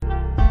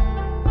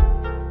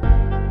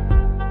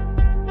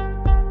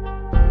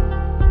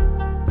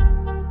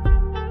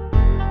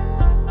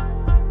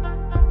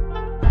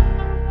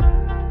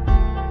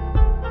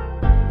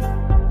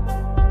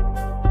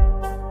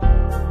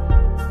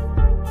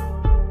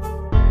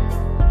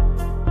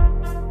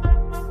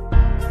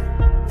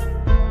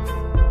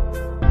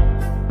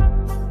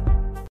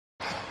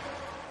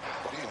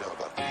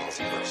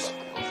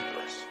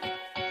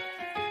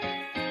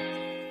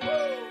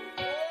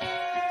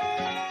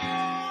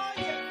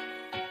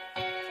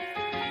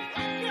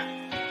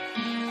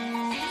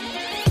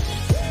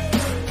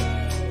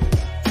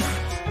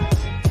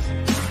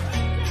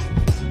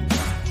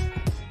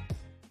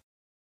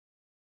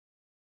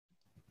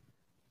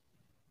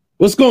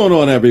What's going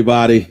on,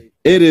 everybody?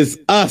 It is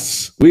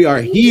us. We are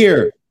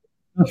here,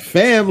 the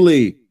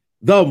family,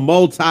 the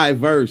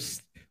multiverse.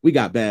 We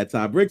got Bad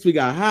Time Bricks, we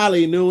got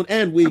Holly Noon,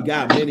 and we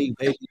got Mini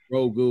Baby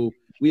Grogu.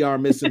 We are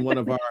missing one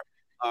of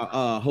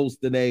our hosts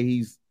today.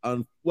 He's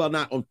well,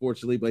 not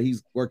unfortunately, but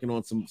he's working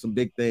on some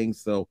big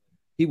things, so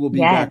he will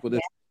be back with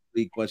us this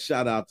week. But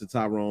shout out to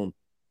Tyrone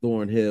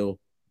Thornhill.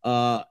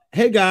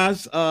 Hey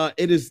guys,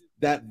 it is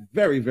that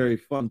very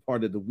fun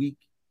part of the week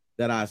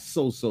that I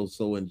so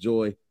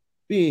enjoy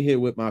being here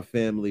with my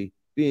family,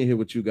 being here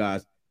with you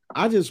guys.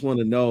 I just want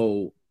to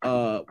know,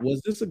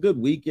 was this a good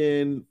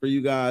weekend for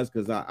you guys?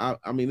 Because I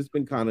mean, it's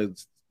been kind of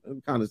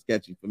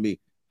sketchy for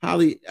me.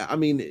 Holly, I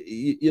mean,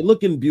 you're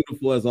looking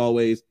beautiful as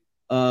always.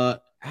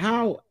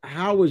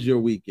 How was your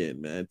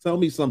weekend, man? Tell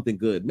me something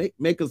good.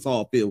 Make us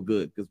all feel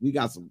good because we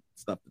got some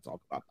stuff to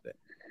talk about today.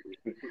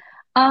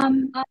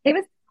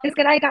 It was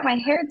good. I got my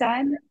hair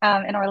done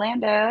in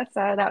Orlando,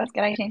 so that was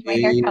good. I changed my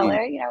hair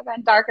color,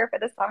 going darker for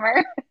the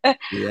summer.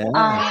 Yeah.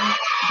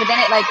 But then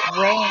it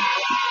rained.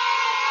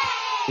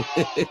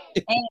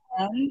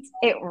 And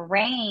it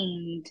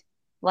rained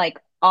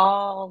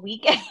all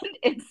weekend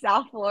in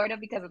South Florida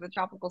because of the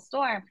tropical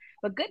storm.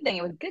 But good thing,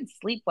 it was good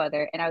sleep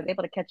weather, and I was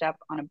able to catch up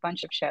on a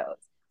bunch of shows.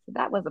 So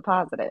that was a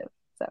positive.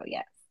 So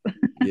yes.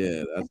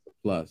 Yeah, that's a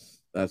plus.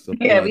 That's a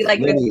plus. Yeah, we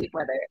like good sleep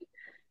weather.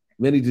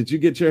 Minnie, did you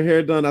get your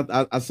hair done?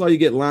 I saw you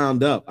get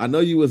lined up. I know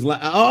you was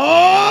like,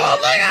 oh,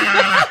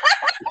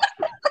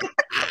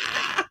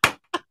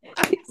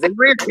 the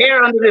weird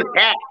hair under this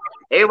hat.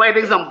 Everybody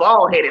thinks I'm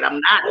bald headed.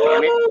 I'm not.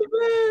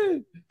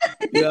 Oh,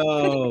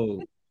 yo,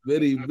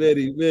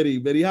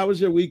 Minnie, how was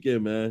your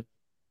weekend, man?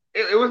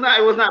 It was not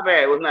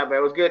bad. It was not bad.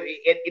 It was good.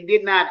 It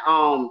did not.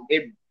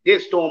 It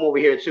did storm over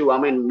here too.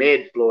 I'm in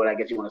mid Florida, I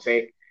guess you want to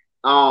say.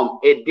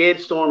 It did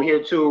storm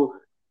here too.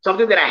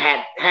 Something that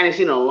I hadn't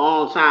seen in a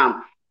long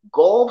time.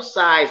 Golf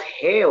size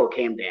hail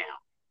came down.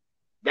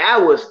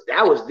 That was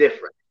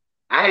different.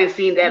 I hadn't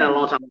seen that in a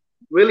long time.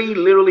 Really,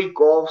 literally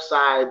golf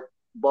size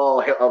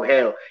ball of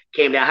hail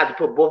came down. I had to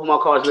put both of my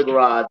cars in the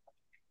garage.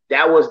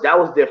 That was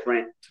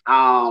different.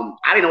 I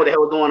didn't know what the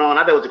hell was going on.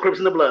 I thought it was the Crips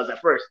and the Bloods at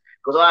first,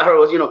 because all I heard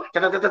was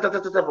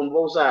from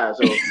both sides.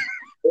 So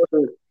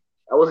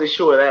I wasn't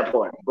sure of that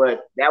part,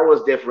 but that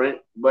was different.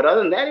 But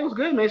other than that, it was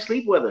good, man.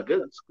 Sleep weather,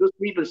 good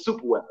sleep and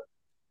super weather.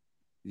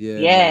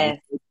 Yeah.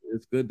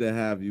 It's good to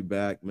have you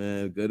back,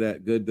 man. Good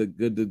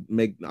to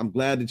make. I'm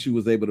glad that you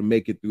was able to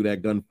make it through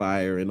that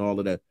gunfire and all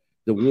of that,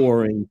 the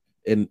warring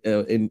in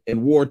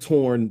war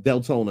torn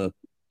Deltona.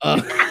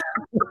 But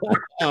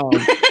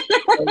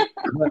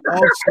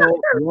also,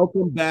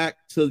 welcome back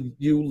to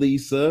you,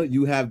 Lisa.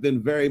 You have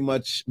been very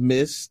much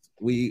missed.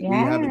 We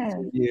haven't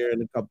seen you here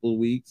in a couple of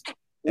weeks,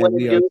 and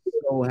we are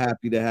so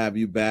happy to have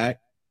you back.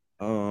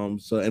 And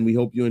we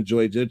hope you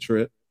enjoyed your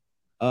trip.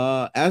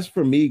 As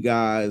for me,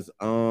 guys,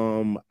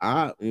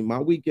 my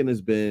weekend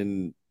has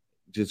been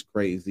just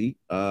crazy.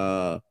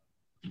 A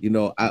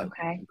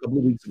couple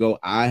of weeks ago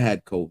I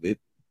had COVID,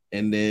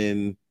 and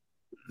then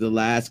the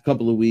last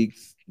couple of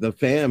weeks the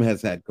fam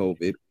has had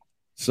COVID.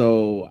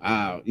 So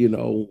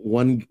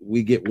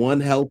we get one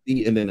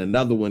healthy and then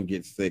another one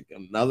gets sick,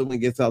 another one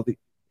gets healthy.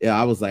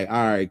 Yeah, I was like, all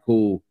right,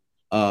 cool.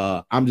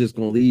 I'm just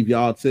gonna leave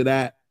y'all to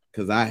that.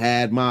 Because I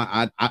had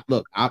I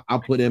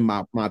put in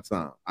my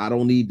time. I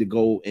don't need to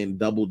go and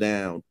double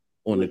down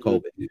on the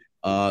COVID.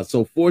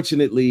 So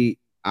fortunately,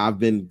 I've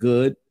been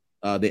good.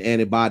 The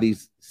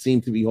antibodies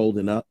seem to be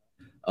holding up.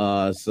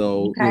 And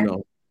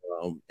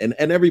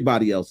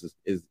everybody else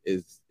is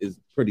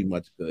pretty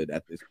much good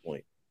at this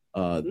point.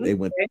 They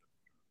went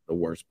the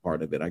worst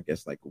part of it, I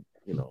guess,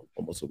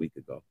 almost a week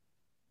ago.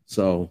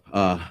 So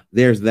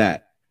there's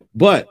that.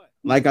 But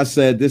like I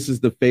said, this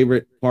is the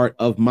favorite part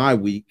of my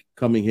week,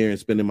 coming here and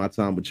spending my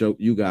time with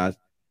you guys.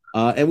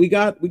 And we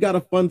got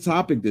a fun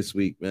topic this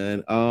week,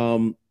 man.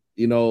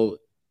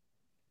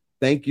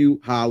 Thank you,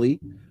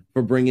 Holly,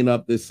 for bringing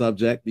up this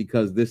subject,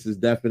 because this is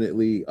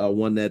definitely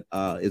one that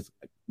is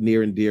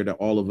near and dear to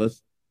all of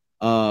us.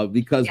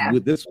 Because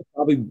this was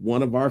probably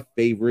one of our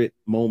favorite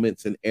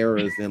moments and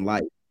eras in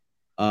life.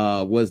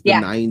 Was the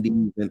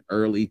 90s and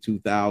early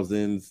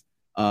 2000s.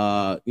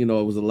 It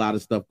was a lot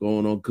of stuff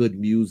going on, good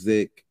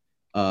music,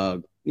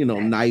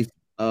 nice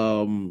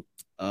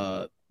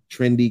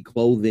trendy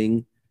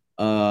clothing,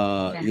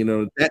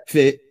 that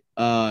fit,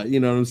 you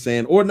know what I'm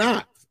saying, or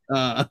not,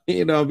 but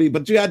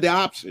you had the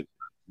option.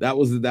 That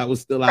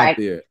was still out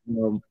there.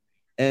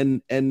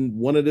 And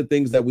one of the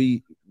things that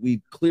we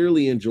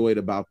clearly enjoyed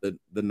about the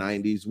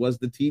 90s was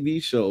the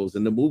TV shows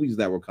and the movies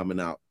that were coming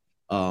out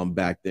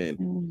back then.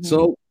 Mm-hmm.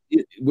 So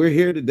we're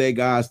here today,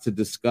 guys, to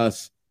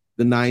discuss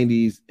the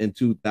 90s and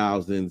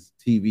 2000s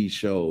TV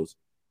shows.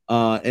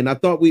 And I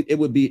thought it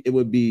would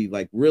be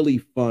like really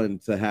fun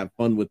to have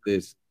fun with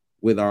this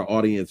with our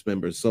audience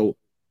members. So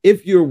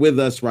if you're with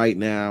us right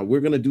now, we're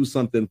going to do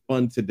something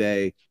fun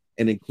today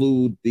and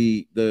include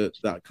the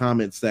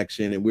comment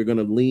section, and we're going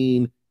to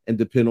lean and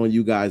depend on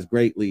you guys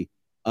greatly.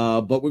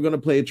 But we're going to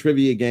play a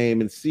trivia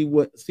game and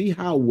see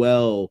how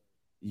well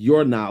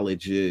your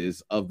knowledge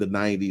is of the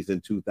 90s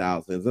and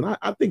 2000s. And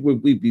I think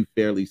we'd be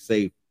fairly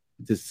safe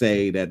to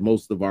say that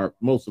most of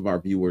our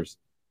viewers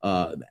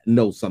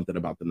know something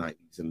about the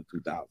 90s and the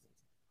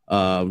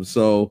 2000s.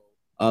 So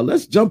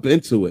let's jump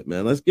into it,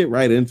 man. Let's get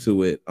right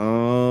into it.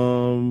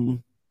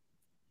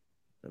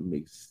 Let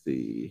me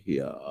see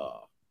here.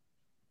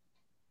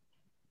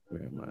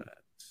 Where am I at?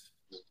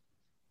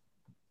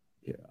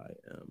 Here I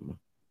am.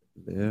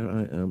 There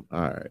I am.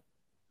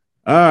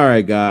 All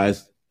right,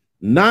 guys.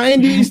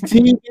 90s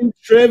teen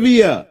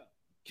trivia.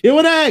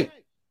 Q&A.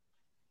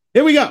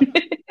 Here we go.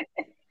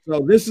 So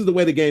this is the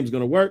way the game's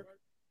going to work.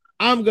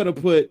 I'm going to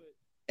put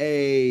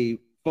a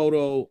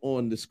photo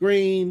on the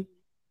screen,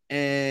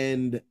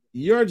 and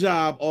your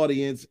job,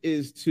 audience,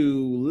 is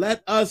to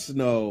let us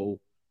know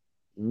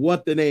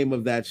what the name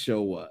of that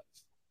show was.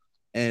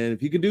 And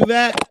if you can do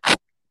that,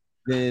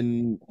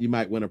 then you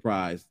might win a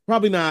prize.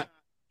 Probably not,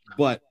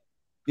 but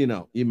you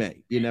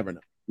may. You never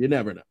know.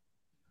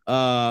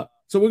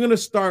 So we're gonna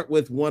start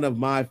with one of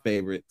my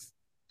favorites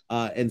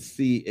and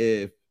see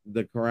if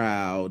the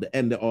crowd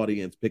and the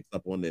audience picks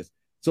up on this.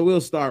 So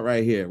we'll start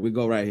right here. We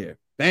go right here.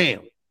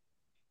 Bam.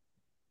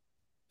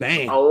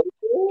 Bam.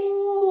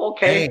 Oh,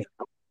 okay. Bam.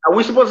 Are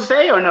we supposed to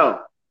say or no?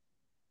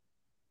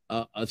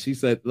 She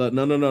said, no.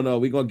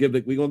 We're gonna get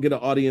the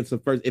audience a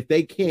first. If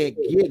they can't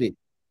get it,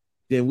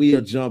 then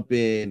we'll jump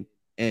in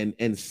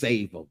and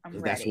save them.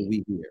 Because that's what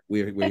we here.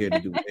 We're here to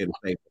do. We're here to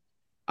save them.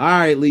 All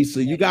right,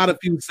 Lisa, you got a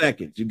few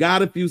seconds. We're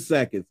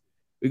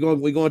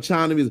gonna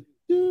chime the music.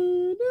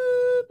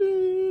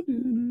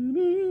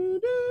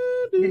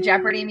 The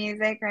Jeopardy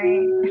music,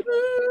 right?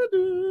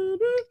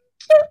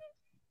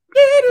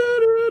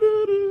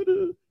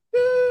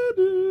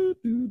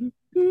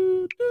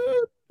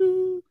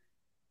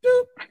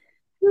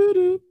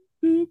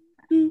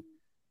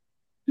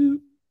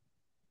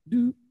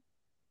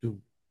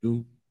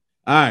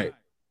 All right.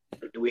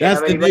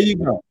 There you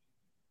go.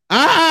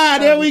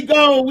 There we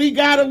go. We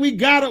got it.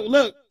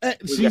 Look,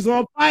 she's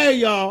on fire,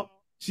 y'all.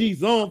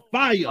 She's on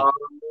fire.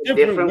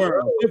 Different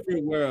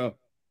world.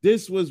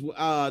 This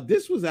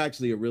was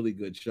actually a really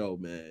good show,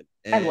 man.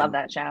 And I love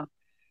that show.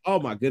 Oh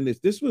my goodness.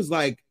 This was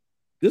like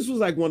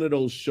one of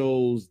those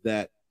shows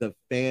that the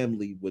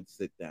family would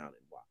sit down and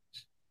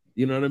watch.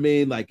 You know what I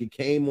mean? Like it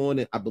came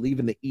on, I believe,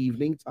 in the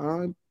evening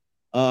time,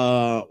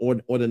 or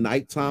the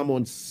nighttime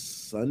on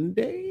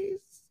Sundays.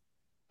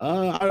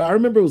 I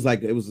remember it was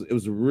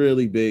a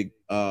really big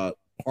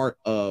part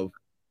of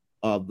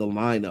the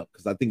lineup,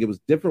 because I think it was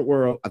Different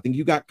World. I think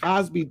you got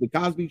the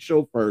Cosby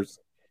Show first,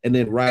 and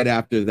then right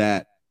after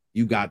that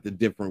you got the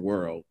Different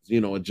World,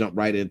 and jump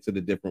right into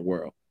the Different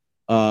World.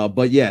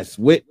 But yes,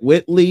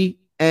 Whitley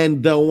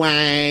and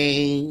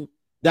Dwayne,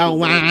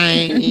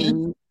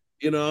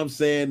 you know what I'm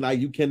saying? Like,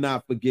 you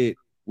cannot forget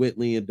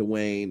Whitley and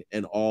Dwayne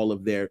and all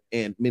of their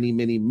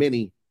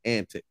many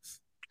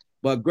antics.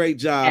 But great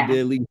job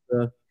there,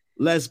 Lisa.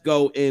 Let's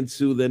go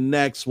into the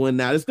next one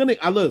now. It's gonna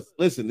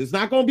listen. It's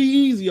not gonna be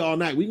easy all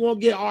night. We're gonna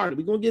get hard.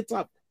 We're gonna get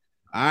tough.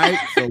 All right.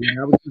 So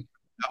that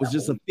was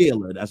just a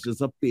feeler. That's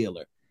just a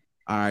feeler.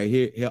 All right.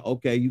 Here.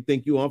 Okay. You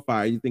think you're on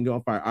fire?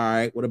 All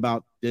right. What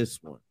about this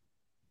one?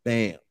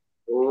 Bam.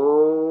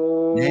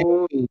 Oh,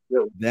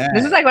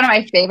 this is like one of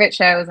my favorite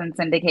shows in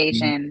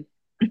syndication.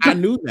 I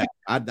knew that.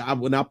 I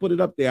when I put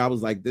it up there, I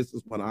was like, this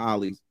is one of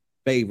Holly's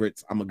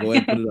favorites. I'm gonna go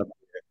ahead and put it up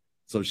there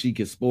so she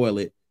can spoil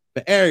it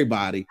for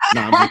everybody.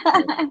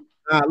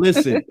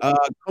 Listen,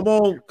 come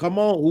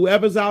on,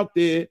 whoever's out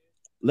there,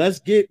 let's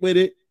get with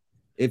it.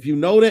 If you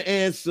know the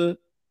answer,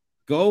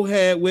 go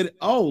ahead with it.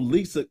 Oh,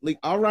 Lisa,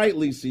 all right,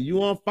 Lisa,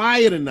 you on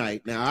fire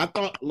tonight. Now, I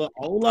thought, look,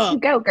 hold up.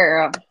 Go,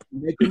 girl.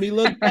 Making me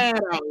look bad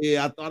out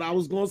here. I thought I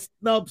was going to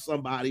snub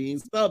somebody.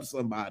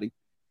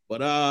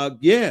 But,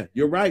 yeah,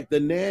 you're right, The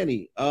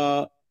Nanny.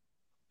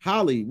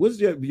 Holly, what's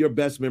your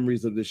best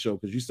memories of this show?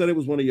 Because you said it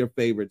was one of your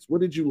favorites.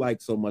 What did you like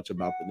so much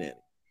about The Nanny?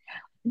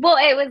 Well,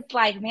 it was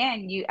like,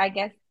 man, I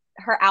guess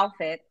her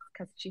outfits,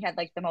 because she had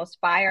like the most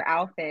fire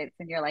outfits,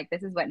 and you're like,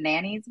 this is what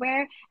nannies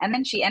wear. And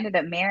then she ended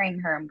up marrying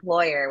her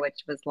employer,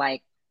 which was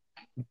like,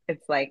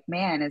 it's like,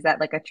 man, is that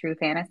like a true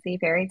fantasy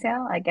fairy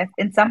tale? I guess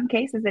in some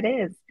cases it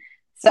is.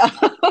 So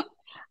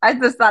I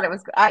just thought it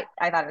was, I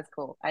thought it was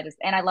cool.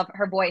 And I love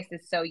her voice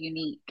is so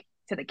unique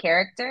to the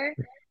character.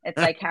 It's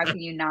like, how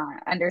can you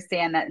not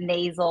understand that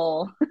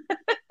nasal?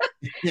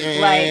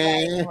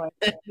 Yeah.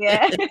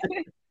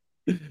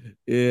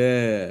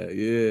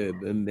 Yeah,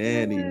 The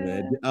Nanny,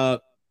 man.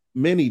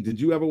 Minnie, did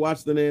you ever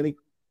watch The Nanny?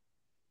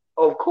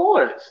 Of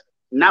course.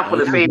 Not for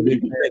the same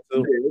reason,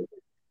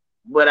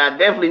 but I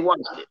definitely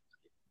watched it.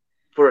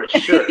 For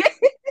sure.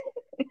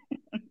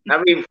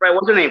 I mean,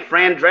 what's her name?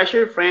 Fran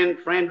Drescher? Fran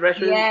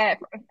Drescher? Yeah,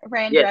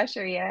 Fran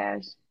Drescher, yeah.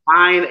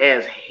 Fine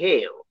as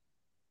hell.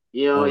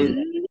 You know,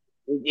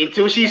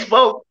 until she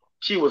spoke,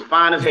 she was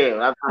fine as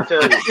hell. I'm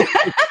telling you.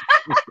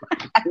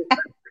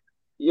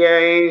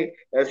 Yeah,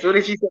 as soon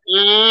as she said,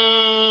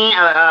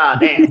 damn.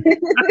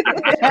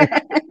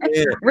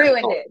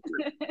 Ruined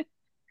it.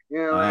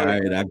 Yeah, all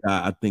right,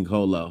 I think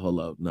hold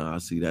up. No, I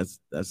see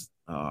that's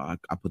I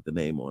put the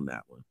name on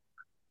that one.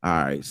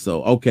 All right.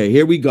 So, okay,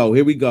 here we go.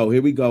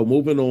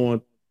 Moving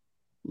on.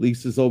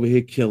 Lisa's over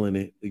here killing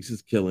it.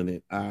 Lisa's killing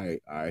it. All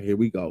right. Here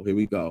we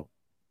go.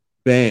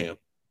 Bam.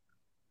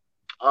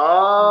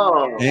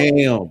 Oh.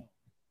 Bam.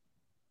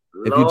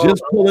 If you're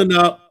just pulling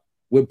up,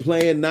 we're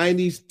playing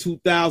 90s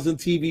 2000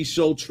 TV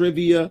show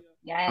trivia.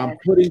 Yes. I'm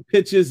putting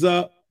pictures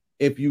up.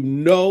 If you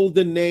know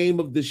the name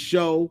of the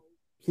show,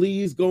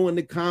 please go in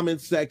the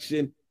comment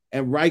section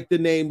and write the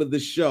name of the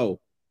show.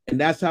 And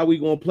that's how we're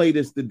going to play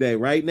this today.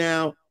 Right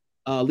now,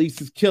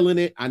 Lisa's killing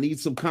it. I need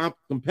some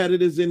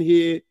competitors in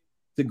here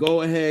to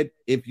go ahead.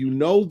 If you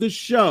know the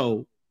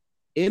show,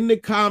 in the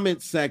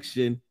comment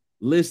section,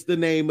 list the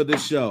name of the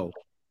show.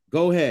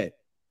 Go ahead.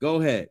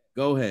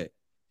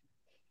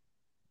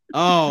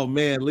 Oh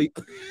man, Lisa.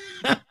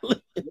 I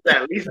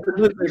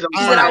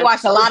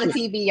watch a lot of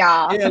TV,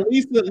 y'all. Yeah,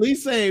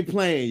 Lisa ain't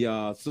playing,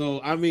 y'all.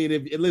 So I mean,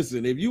 if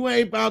you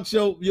ain't about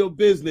your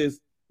business,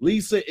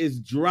 Lisa is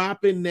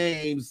dropping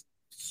names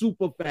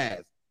super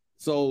fast.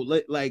 So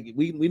like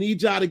we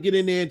need y'all to get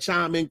in there and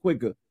chime in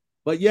quicker.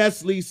 But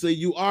yes, Lisa,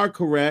 you are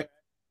correct.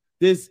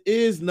 This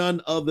is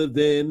none other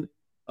than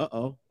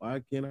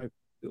why can't I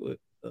do it?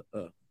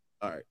 All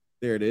right,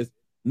 there it is.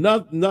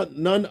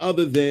 None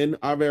other than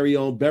our very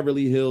own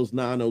Beverly Hills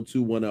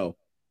 90210.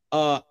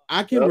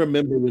 I can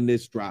remember when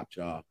this dropped,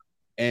 y'all,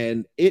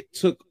 and it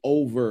took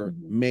over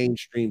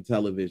mainstream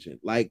television.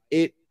 Like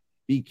it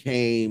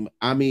became,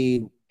 I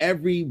mean,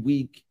 every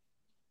week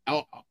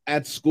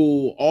at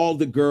school, all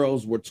the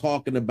girls were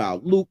talking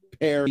about Luke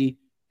Perry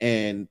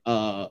and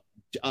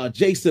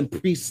Jason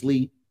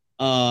Priestley,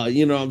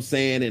 you know what I'm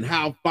saying, and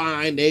how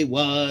fine they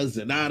was,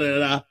 and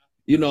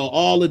you know,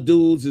 all the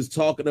dudes is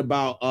talking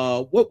about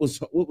what was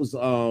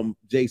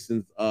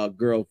Jason's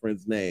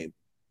girlfriend's name?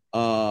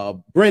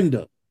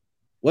 Brenda.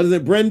 Was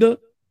it Brenda?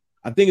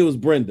 I think it was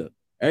Brenda.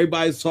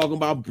 Everybody's talking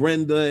about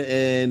Brenda,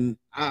 and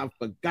I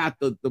forgot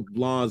the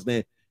blonde's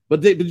name.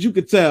 But you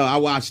could tell I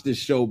watched this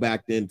show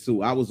back then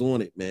too. I was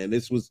on it, man.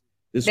 They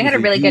had a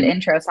really good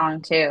intro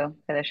song too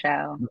for the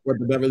show. What,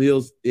 the Beverly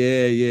Hills?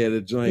 Yeah,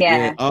 the joint.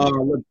 Yeah.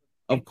 Look,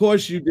 of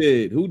course you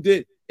did. Who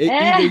did?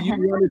 Either you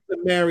wanted to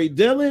marry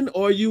Dylan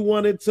or you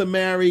wanted to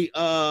marry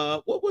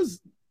what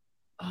was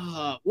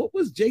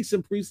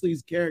Jason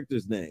Priestley's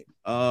character's name?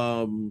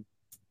 Luke?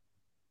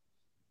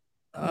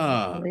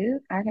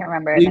 I can't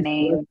remember the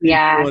name.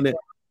 Yeah.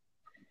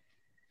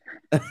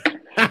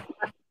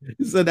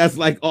 So that's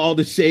like all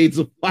the shades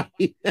of white.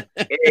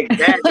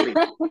 Exactly.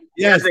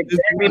 Yes.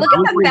 Exactly. Look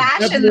at the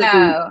fashion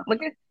though.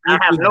 I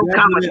have no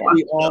comment.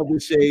 All the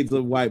shades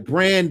of white.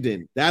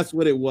 Brandon. That's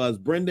what it was.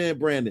 Brenda and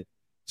Brandon.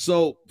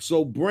 So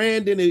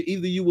Brandon,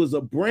 either you was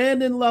a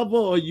Brandon lover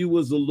or you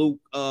was a Luke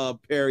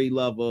Perry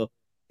lover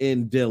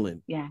in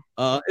Dylan. Yeah.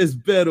 It's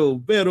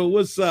Beto.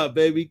 What's up,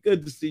 baby?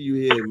 Good to see you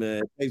here,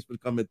 man. Thanks for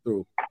coming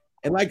through.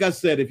 And like I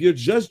said, if you're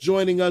just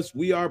joining us,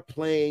 we are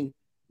playing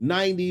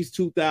 90s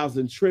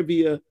 2000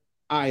 trivia.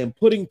 I am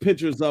putting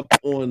pictures up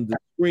on the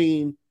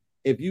screen.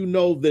 If you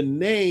know the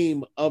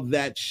name of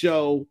that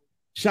show,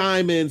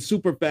 chime in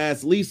super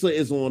fast. Lisa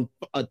is on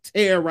a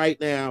tear right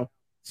now.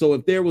 So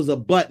if there was a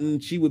button,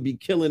 she would be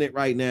killing it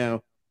right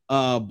now.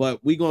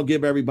 But we're going to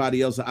give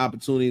everybody else an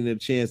opportunity and a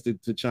chance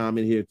to chime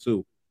in here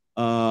too.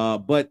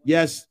 But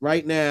yes,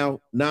 right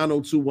now,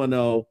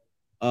 90210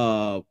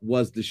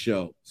 was the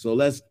show. So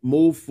let's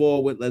move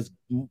forward. Let's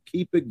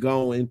keep it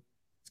going.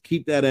 Let's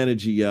keep that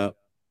energy up.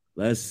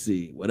 Let's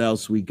see what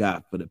else we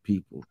got for the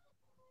people.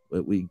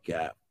 What we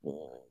got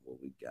for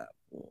them.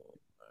 All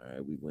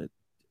right, we went.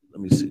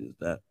 Let me see. Is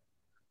that?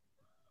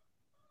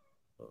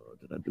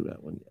 Did I do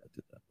that one? Yeah, I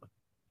did that one.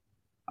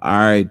 All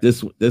right,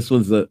 this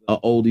one's a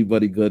oldie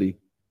buddy goodie.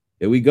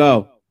 Here we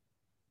go.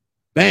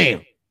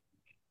 Bam.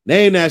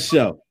 Name that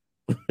show.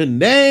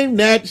 Name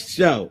that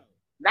show.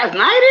 That's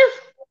 90s?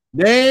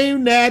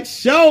 Name that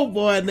show,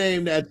 boy.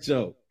 Name that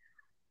show.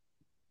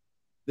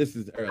 This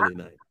is early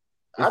 90s.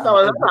 I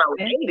thought it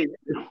was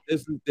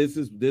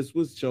 80s.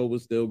 This show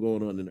was still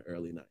going on in the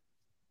early 90s.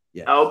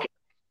 Yes. Okay.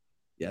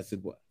 Yes,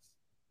 it was.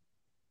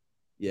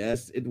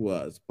 Yes, it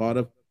was. Part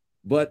of,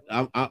 but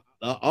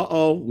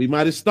we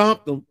might have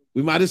stomped them.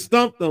 Oh,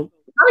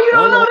 you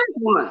don't know this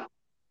one.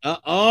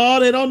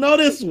 They don't know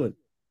this one.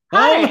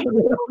 Hey.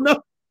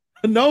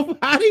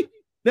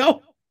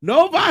 No,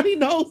 nobody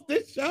knows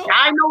this show.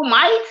 I know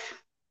Mike's.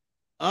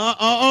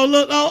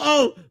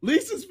 Look,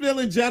 Lisa's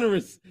feeling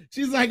generous.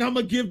 She's like, I'm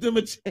gonna give them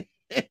a chance.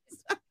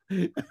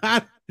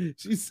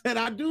 She said,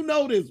 I do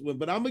know this one,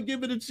 but I'm gonna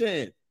give it a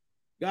chance.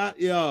 All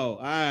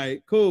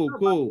right,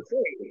 cool.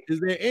 Is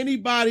there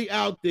anybody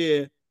out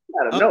there?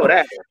 I don't know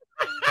that.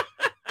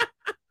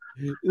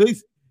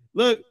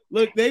 Look,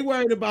 they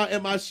worried about,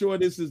 am I sure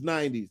this is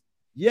 90s?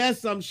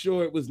 Yes, I'm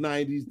sure it was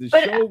 90s. The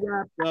show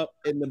wrapped up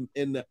in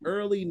the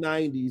early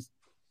 90s.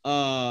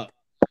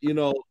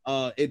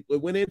 It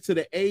went into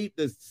the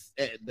 80s,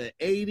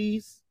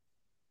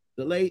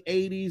 the late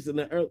 80s, and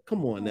the early.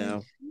 Come on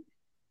now.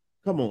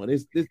 Come on.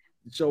 This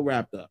show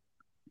wrapped up.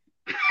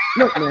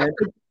 Look, man,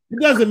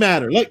 it doesn't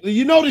matter. Look,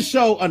 you know the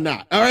show or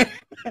not. All right.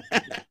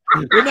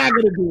 We're not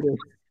gonna do this.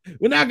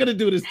 We're not gonna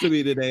do this to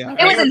me today. It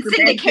was in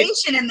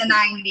syndication in the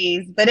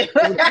 90s, but it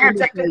was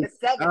actually in the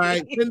 70s. All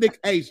right,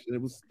 syndication.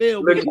 It was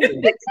still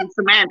logistics and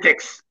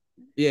semantics.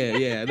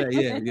 Yeah.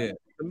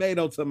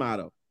 Tomato.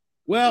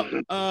 Well,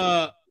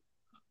 all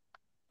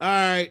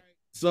right.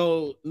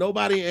 So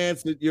nobody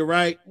answered. You're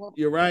right,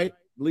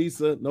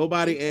 Lisa.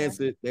 Nobody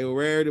answered. They were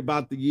worried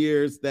about the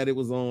years that it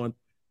was on.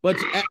 But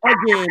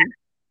again,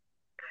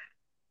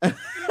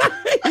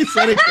 he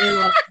said it came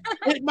out.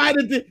 It might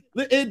have did.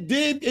 It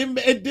did.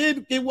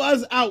 It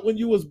was out when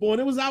you was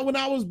born. It was out when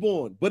I was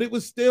born. But it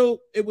was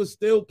still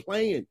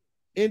playing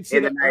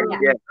into the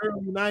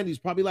early 90s,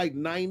 probably like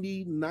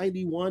 90,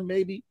 91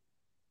 maybe.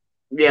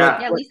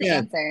 Yeah, Lisa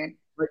answered.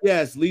 But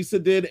yes, Lisa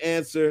did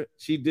answer.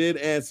 She did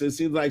answer. It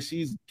seems like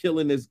she's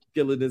killing this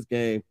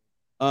game.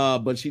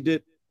 But she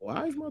did.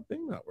 Why is my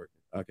thing not working?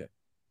 Okay.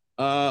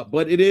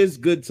 But it is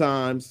Good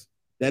Times.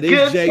 That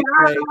is Jay.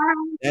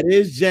 That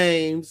is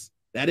James.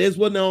 That is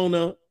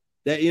Winona.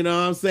 That, you know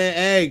what I'm saying?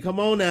 Hey, come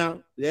on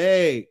now.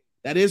 Hey,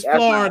 that is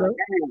Florida.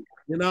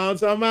 You know what I'm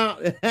talking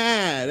about?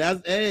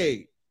 That's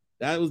hey.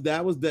 This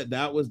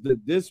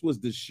was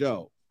the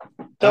show.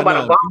 We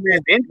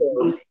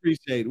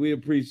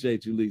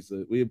appreciate you,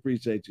 Lisa. We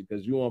appreciate you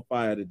because you're on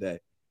fire today.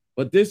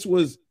 But this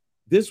was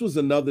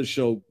another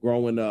show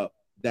growing up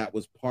that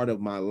was part of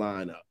my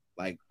lineup.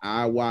 Like,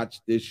 I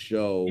watched this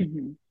show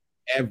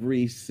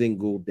every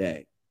single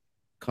day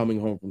coming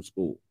home from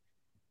school.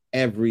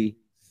 Every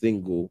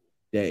single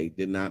day.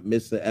 Did not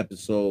miss an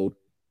episode.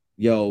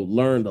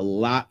 Learned a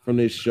lot from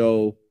this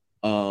show.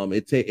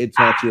 It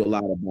taught you a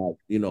lot about,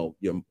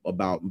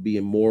 about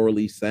being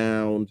morally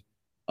sound,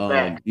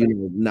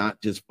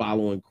 not just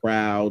following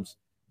crowds.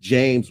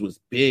 James was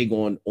big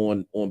on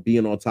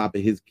being on top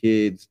of his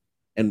kids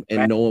and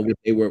knowing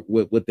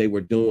what they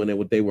were doing and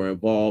what they were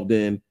involved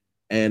in.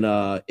 And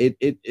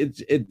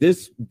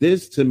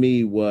this to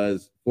me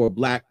was for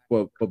black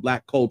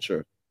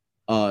culture,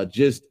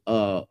 just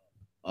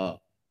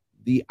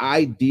the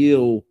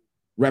ideal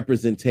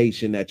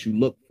representation that you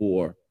look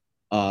for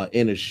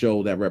in a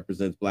show that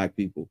represents black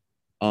people.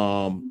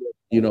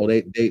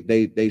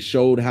 They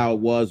showed how it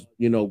was,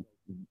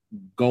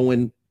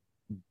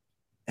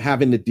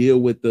 having to deal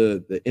with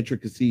the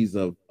intricacies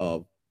of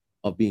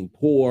being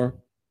poor,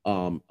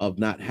 of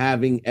not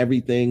having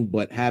everything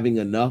but having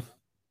enough,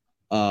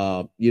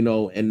 and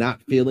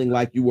not feeling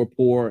like you were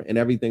poor and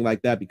everything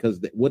like that, because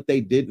what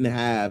they didn't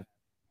have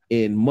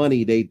in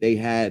money, they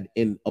had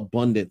in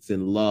abundance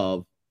and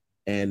love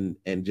and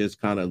just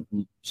kind of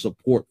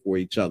support for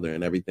each other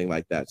and everything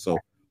like that. So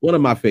one of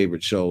my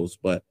favorite shows.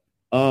 But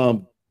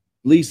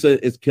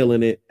Lisa is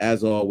killing it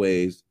as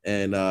always.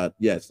 And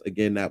yes,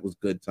 again, that was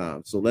Good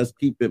Times. So let's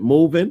keep it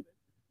moving.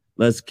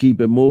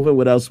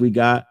 What else we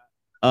got?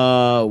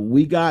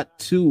 We got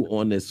 2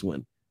 on this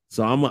one.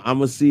 So I'm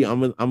gonna see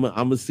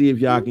if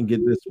y'all can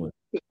get this one.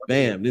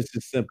 Bam, this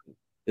is simple.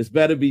 This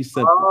better be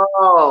simple.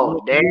 Oh,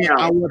 damn.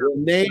 I want the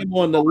name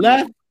on the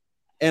left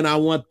and I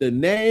want the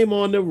name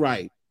on the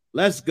right.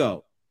 Let's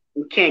go.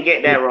 You can't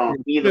get that wrong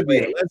either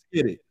way. Let's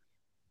get it.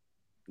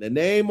 The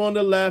name on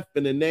the left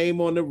and the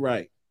name on the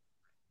right.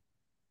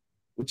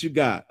 What you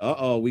got?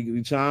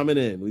 We chiming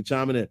in.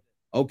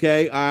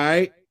 Okay,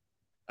 all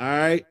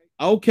right.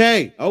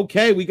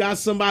 Okay. We got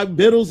somebody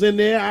Biddles in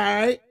there. All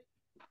right.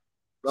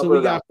 So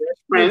we got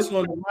Prince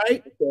on the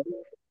right.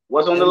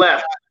 What's on the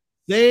left?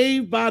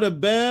 Saved by the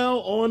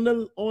Bell on the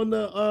left. On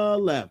the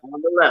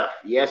left.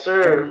 Yes,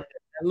 sir.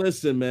 And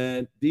listen,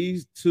 man,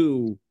 these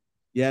 2.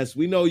 Yes,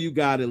 we know you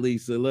got it,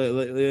 Lisa.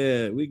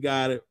 Yeah, we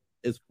got it.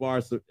 As far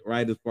as show.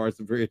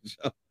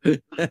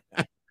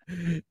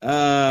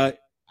 I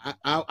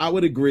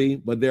would agree,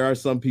 but there are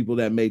some people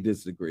that may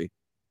disagree.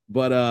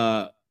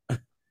 But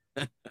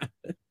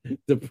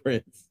the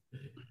Prince,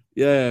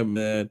 yeah,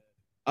 man.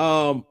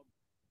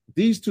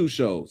 These 2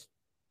 shows,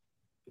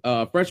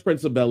 Fresh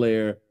Prince of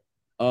Bel-Air.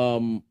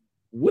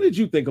 What did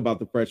you think about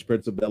the Fresh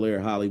Prince of Bel-Air,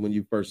 Holly, when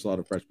you first saw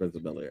the Fresh Prince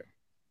of Bel-Air?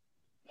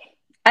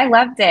 I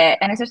loved it.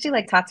 And especially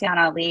like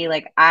Tatiana Ali,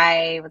 like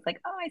I was like,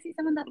 oh, I see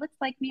someone that looks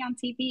like me on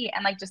TV.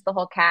 And like just the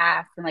whole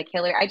cast and like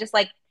Hillary. I just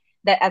like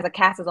that as a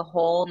cast as a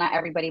whole, not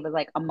everybody was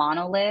like a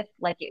monolith.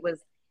 Like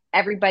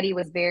everybody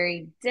was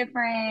very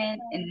different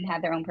and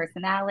had their own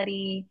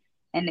personality.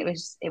 And it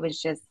was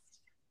just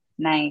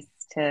nice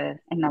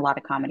and a lot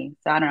of comedy.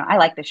 So I don't know. I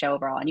like the show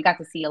overall. And you got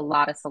to see a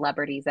lot of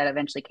celebrities that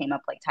eventually came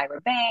up, like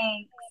Tyra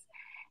Banks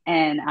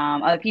and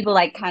other people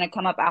like kind of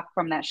come up out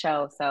from that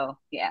show. So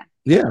yeah.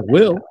 Yeah,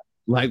 Will.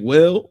 Like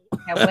Will.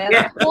 Yeah, Will.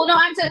 Well, no,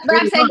 I'm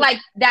saying like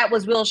that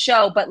was Will's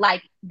show, but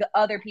like the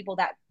other people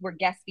that were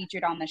guest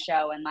featured on the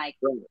show, and like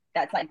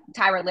that's like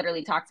Tyra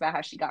literally talks about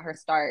how she got her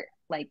start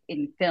like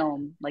in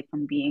film, like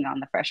from being on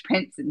the Fresh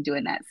Prince and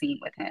doing that scene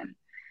with him.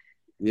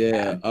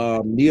 Yeah,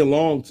 Nia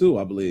Long too,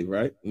 I believe,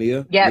 right?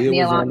 Nia. Yeah,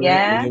 Nia Long.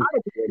 Yeah,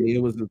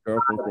 Nia was his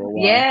girlfriend for a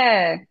while.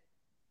 Yeah.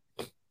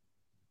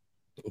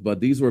 But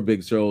these were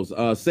big shows.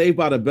 Saved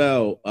by the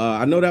Bell.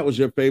 I know that was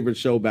your favorite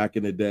show back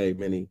in the day,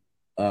 Minnie.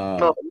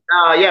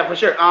 Yeah, for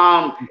sure.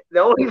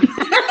 The only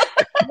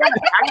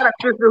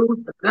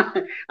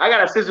I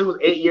got a sister who's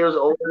 8 years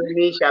older than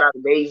me. Shout out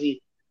to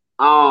Daisy.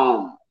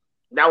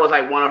 That was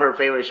like one of her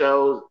favorite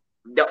shows.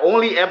 The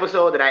only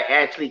episode that I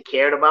actually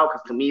cared about,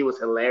 because to me it was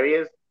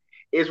hilarious,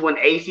 is when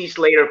AC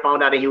Slater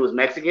found out that he was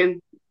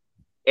Mexican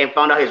and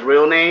found out his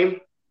real name.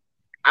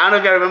 I don't know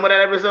if you remember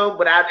that episode,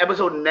 but that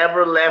episode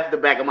never left the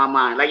back of my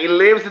mind. Like, it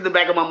lives in the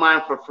back of my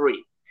mind for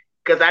free.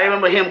 Because I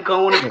remember him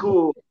going to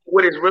school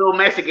with his real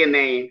Mexican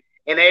name,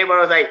 and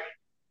everybody was like,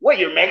 "What,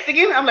 you're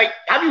Mexican?" I'm like,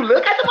 "Have you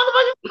looked at the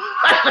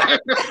motherfucker?"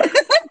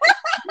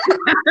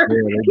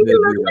 He's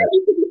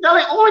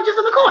selling oranges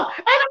in the corner,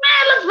 and the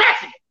man looks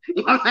Mexican. You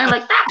know what I'm saying?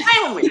 Like, stop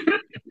playing with me,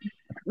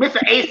 Mr.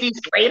 AC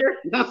Slater.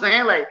 You know what I'm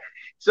saying? Like,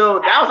 so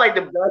that was like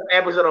the best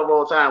episode of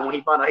all time when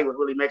he found out he was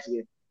really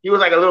Mexican. He was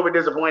like a little bit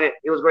disappointed.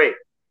 It was great.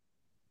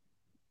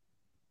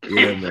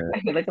 Yeah, man.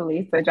 Look at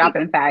Lisa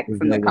dropping facts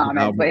in the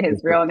comments, but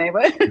his real name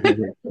was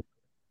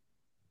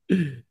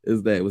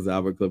his name was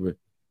Albert Clifford.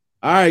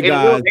 All right,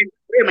 guys.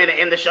 Wait a minute.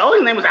 In the show,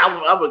 his name was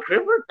Albert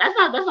Clifford. That's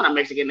not a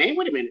Mexican name.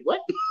 Wait a minute.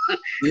 What?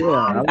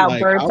 Yeah,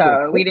 Alberto.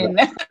 Like, we didn't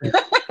know.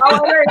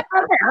 Albert.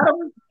 I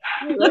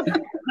know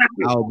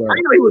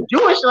he was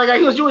Jewish. Like,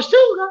 he was Jewish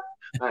too.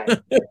 All right.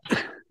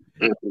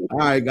 All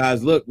right,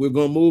 guys. Look, we're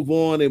gonna move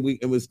on, and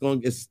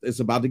it's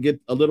about to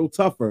get a little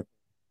tougher.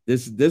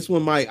 This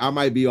one I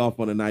might be off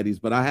on the 90s,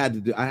 but I had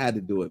to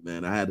do it,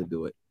 man. I had to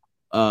do it.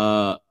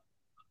 But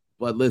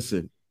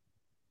listen,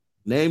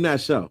 name that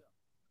show.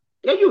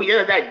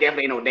 Yeah, that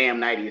definitely ain't no damn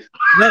 90s.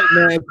 Look,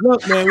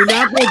 man, we're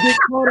not gonna get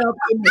caught up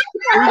in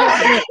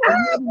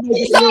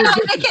He thought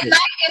I'd make it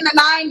in the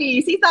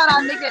 90s. He thought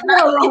I'd make it.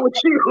 What's wrong with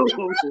you?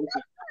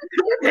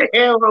 What the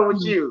hell wrong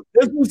with you?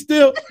 It was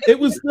still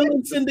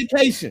in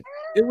syndication.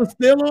 It was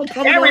still on.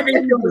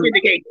 Everything's still in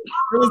syndication.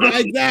 It was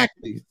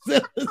exactly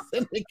still in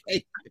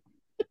syndication.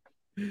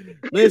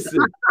 Listen,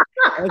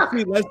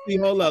 let's see.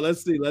 Hold on,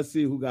 let's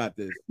see who got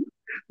this.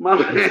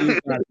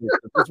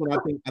 This one, I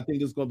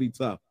think it's gonna be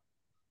tough.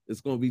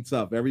 It's gonna be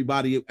tough.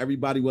 Everybody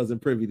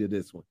wasn't privy to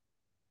this one.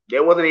 They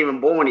wasn't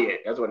even born yet.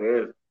 That's what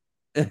it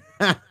is.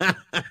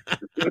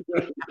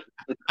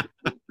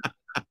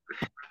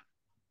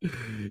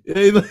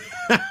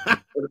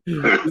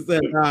 He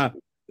said,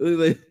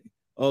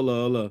 hold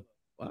on.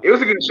 Wow. It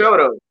was a good show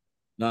though.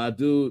 Nah,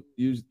 dude,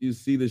 you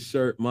see the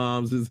shirt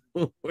Moms is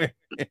wearing.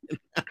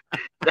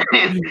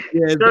 Yeah,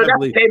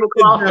 definitely,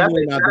 tablecloth.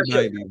 Definitely not the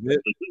 90s.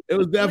 It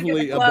was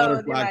definitely a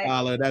butterfly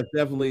collar. That's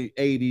definitely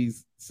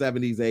 80s,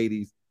 70s,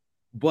 80s.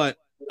 But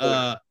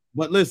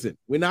listen,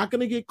 we're not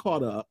gonna get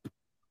caught up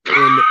in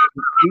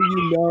do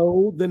you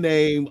know the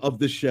name of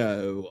the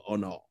show or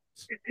not?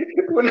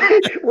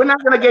 We're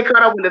not gonna get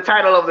caught up in the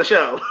title of the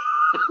show.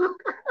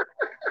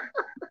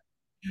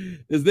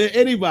 Is there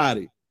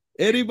anybody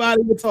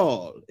at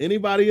all?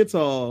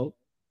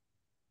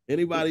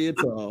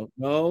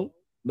 No,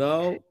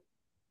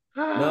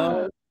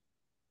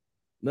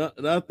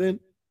 nothing.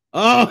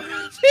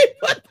 Oh, she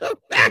put the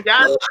fact.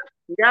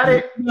 You got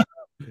it.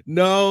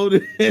 No,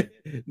 that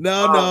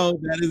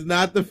is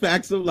not the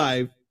Facts of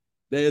Life.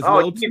 There's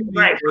no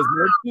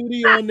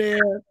Tootie on there.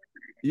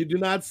 You do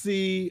not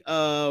see.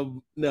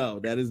 No,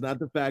 that is not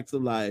the Facts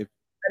of Life.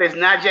 That is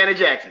not Janet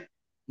Jackson.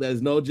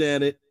 There's no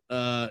Janet.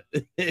 I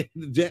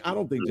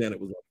don't think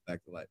Janet was on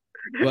Facts of Life.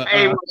 But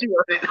she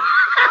wasn't.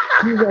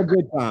 She's on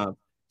Good Times.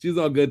 She's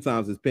on Good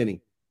Times as Penny.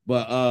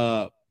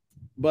 But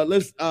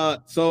let's.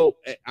 So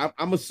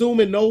I'm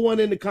assuming no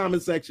one in the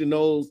comment section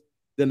knows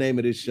the name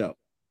of this show.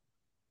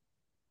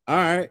 All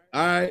right.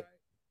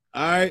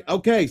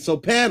 Okay, so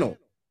panel.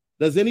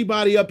 Does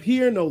anybody up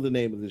here know the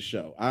name of the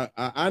show?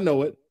 I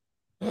know it.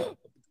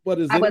 But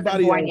does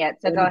anybody born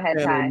yet, so go ahead,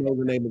 Ty. Know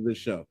the name of this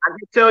show? I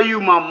can tell you,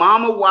 my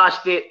mama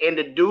watched it, and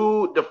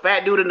the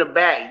fat dude in the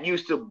back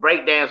used to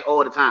break dance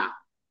all the time.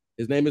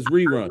 His name is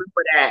Rerun.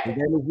 His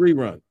name is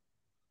Rerun.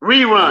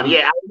 Rerun,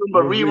 yeah, I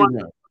remember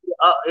Rerun.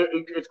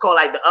 It's called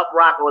like the Up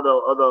Rock or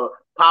the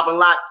Pop and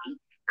Lock.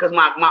 Because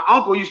my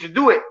uncle used to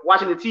do it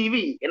watching the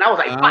TV, and I was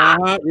like,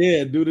 "Wow,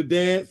 yeah, do the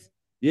dance."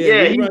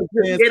 Yeah, he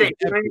did it.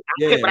 I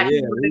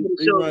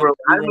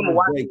remember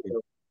watching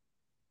it.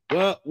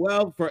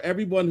 Well, for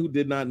everyone who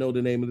did not know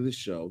the name of this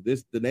show,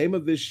 the name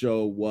of this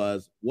show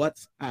was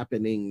What's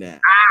Happening Now.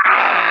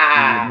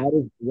 That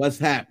is what's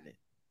happening.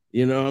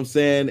 You know what I'm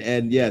saying?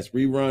 And yes,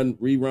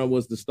 Rerun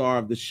was the star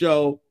of the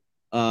show.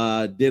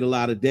 Did a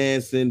lot of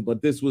dancing,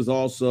 but this was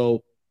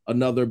also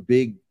another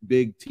big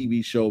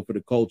TV show for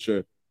the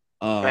culture.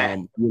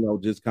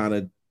 Just kind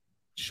of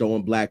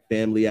showing Black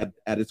family at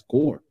its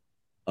core,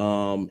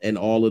 and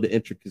all of the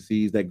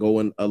intricacies that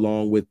go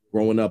along with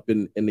growing up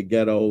in the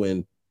ghetto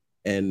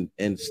and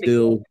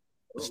still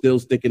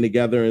sticking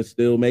together and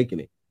still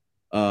making it.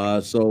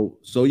 So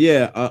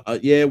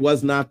it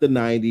was not the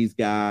 90s,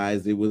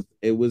 guys. It was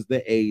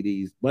the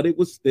 80s, but it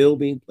was still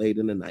being played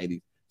in the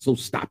 90s. So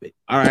stop it.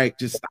 All right,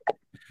 just stop it.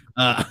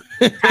 I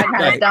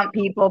kind of dump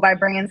people by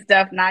bringing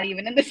stuff not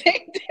even in the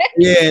same day.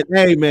 Yeah,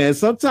 hey man,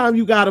 sometimes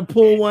you gotta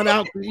pull one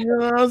out. You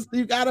know,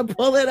 you gotta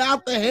pull it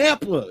out the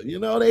hamper. You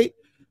know,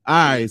 All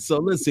right, so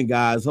listen,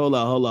 guys, hold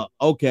up.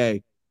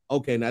 Okay.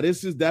 Now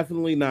this is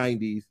definitely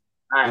 90s.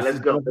 All right, let's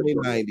go. Definitely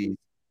 90s.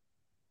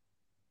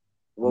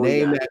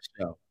 Name that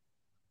show.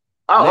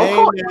 Oh, of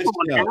course.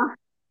 That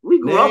we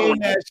grew up on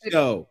that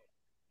show.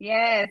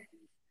 Yes.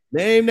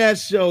 Name that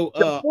show.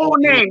 The full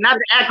name, not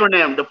the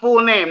acronym. The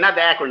full name, not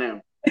the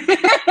acronym.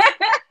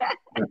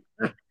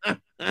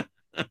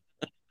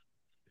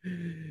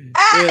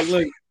 Yeah,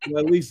 look,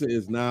 Lisa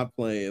is not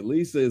playing.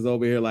 Lisa is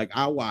over here like,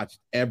 I watched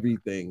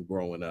everything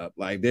growing up.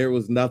 Like, there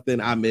was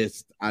nothing I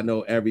missed. I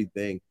know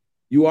everything.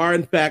 You are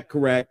in fact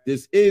correct.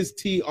 This is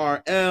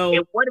TRL.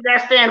 And what did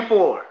that stand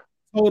for?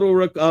 Total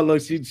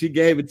look, she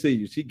gave it to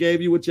you. She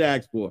gave you what you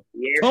asked for.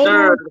 Yes,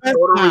 sir.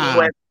 Total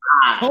Request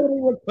Live.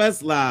 Total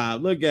Request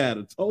Live. Look at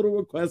it. Total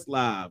Request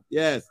Live.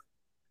 Yes.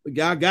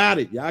 Y'all got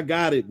it. Y'all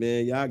got it,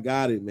 man. Y'all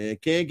got it, man.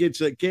 Can't get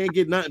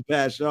nothing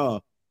past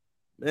y'all.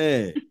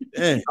 Man.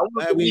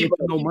 Glad we ain't put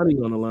no money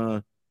on the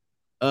line.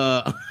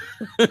 All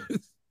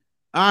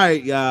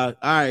right, y'all.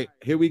 All right,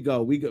 here we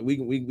go.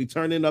 We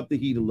turning up the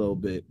heat a little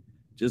bit.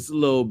 Just a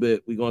little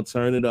bit. We're gonna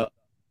turn it up.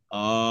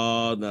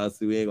 Oh no,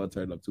 see, we ain't gonna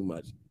turn it up too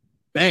much.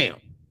 Bam.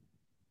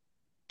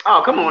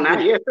 Oh, come on now.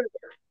 Yes, sir.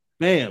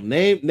 Bam.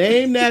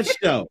 Name that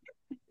show.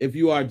 If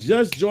you are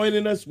just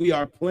joining us, we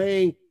are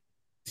playing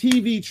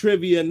TV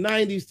trivia,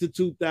 90s to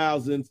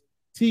 2000s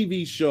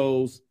TV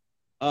shows.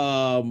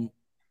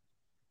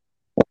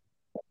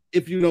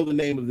 If you know the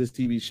name of this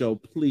TV show,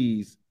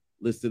 please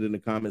list it in the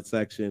comment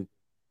section.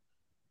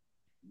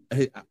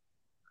 Hey,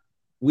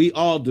 we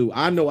all do.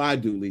 I know I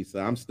do, Lisa.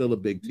 I'm still a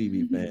big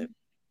TV fan.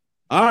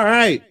 All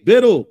right,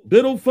 Biddle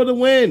for the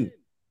win.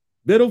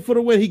 Biddle for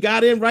the win. He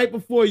got in right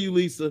before you,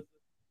 Lisa.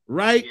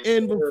 Right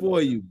in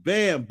before you.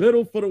 Bam,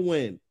 Biddle for the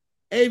win.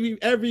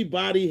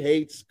 Everybody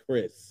hates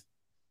Chris.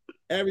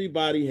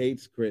 Everybody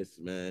hates Chris,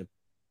 man.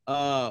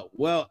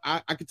 Well, I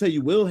can tell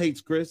you Will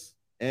hates Chris,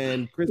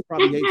 and Chris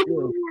probably hates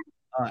Will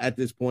at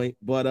this point.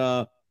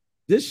 But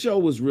this show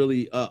was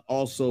really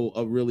also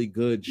a really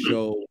good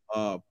show,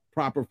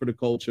 proper for the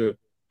culture.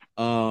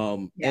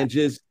 And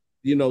just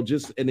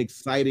an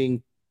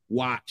exciting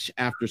watch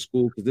after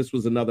school, because this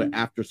was another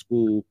after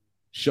school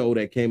show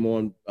that came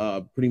on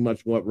pretty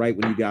much right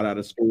when you got out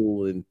of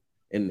school, and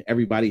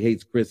Everybody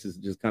Hates Chris is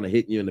just kind of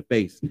hitting you in the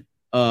face.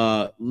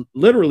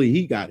 Literally,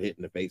 he got hit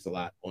in the face a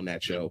lot on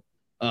that show.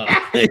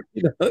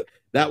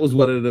 That was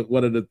one of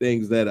the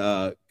things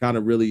that kind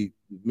of really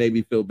made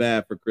me feel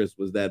bad for Chris,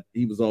 was that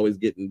he was always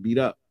getting beat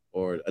up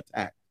or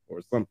attacked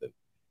or something.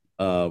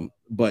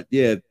 But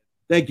yeah,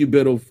 thank you,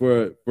 Biddle,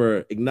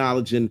 for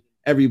acknowledging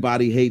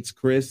Everybody Hates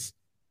Chris.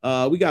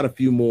 We got a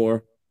few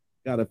more.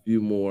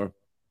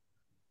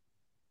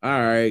 All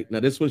right,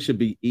 now this one should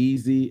be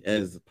easy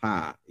as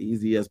pie.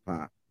 Easy as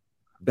pie.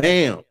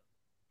 Bam.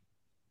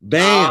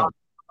 Name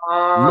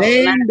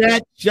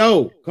that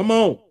show. Come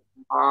on.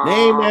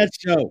 Name that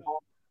show.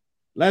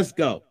 Let's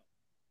go.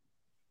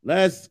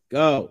 Name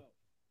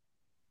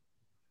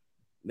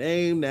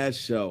that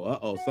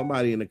show.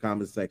 Somebody in the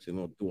comment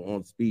section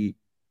on speed.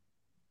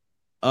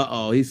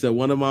 He said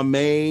one of my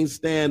main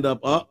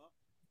stand-up.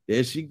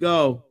 There she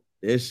go.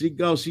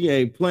 She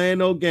ain't playing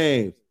no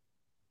games.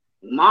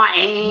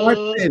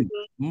 Martin.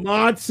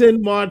 Now,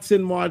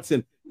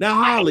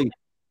 Holly,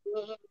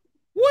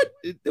 what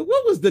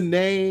was the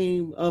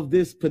name of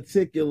this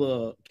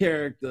particular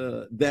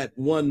character that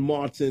one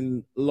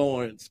Martin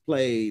Lawrence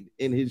played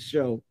in his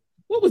show?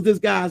 What was this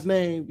guy's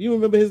name? You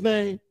remember his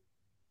name?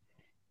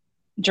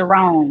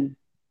 Jerome.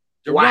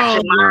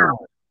 Watch your mouth.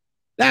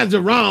 That's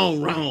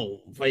Jerome wrong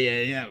for you.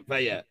 Yeah, for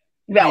you.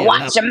 You better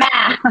watch your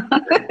mouth.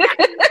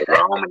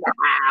 Jerome in the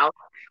house.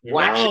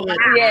 Watch your mouth.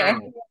 Yeah.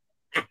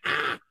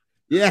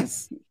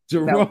 Yes,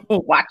 Jerome.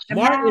 Watch your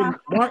mouth.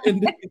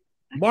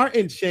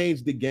 Martin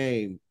changed the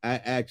game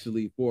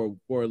actually for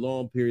a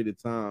long period of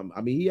time.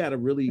 I mean, he had a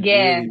really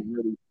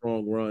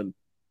strong run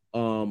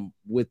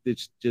with the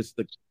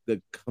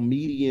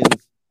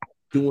comedians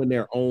doing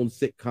their own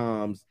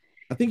sitcoms.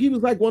 I think he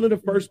was like one of the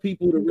first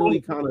people to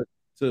really kind of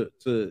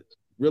to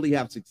really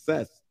have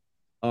success.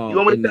 You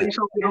want me to tell you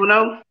something you don't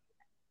know?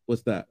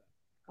 What's that?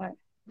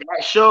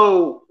 That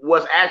show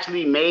was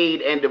actually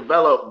made and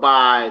developed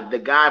by the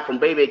guy from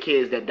Baby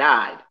Kids that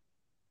died.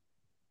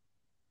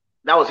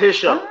 That was his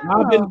show.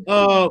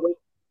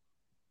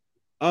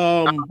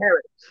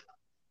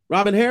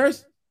 Robin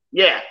Harris?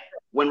 Yeah.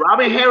 When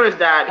Robin Harris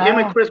died, him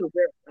and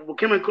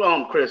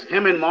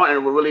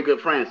Martin were really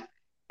good friends.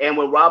 And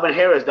when Robin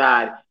Harris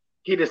died,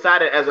 he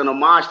decided as an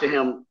homage to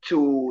him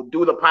to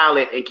do the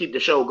pilot and keep the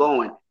show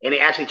going. And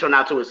it actually turned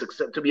out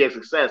to be a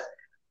success.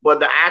 But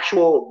the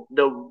actual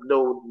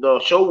the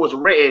show was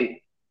written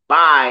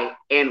by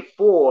and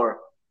for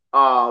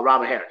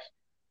Robin Harris.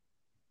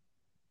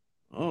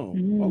 Oh,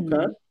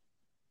 okay.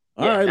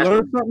 All right,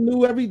 learn something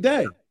new every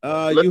day.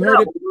 You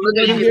heard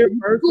it here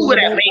first.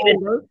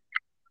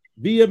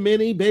 Via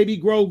Mini, Baby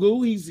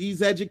Grogu.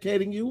 He's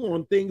educating you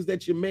on things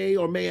that you may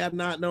or may have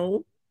not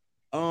known.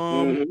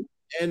 And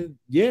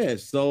yeah,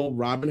 so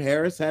Robin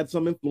Harris had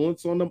some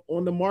influence on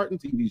the Martin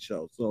TV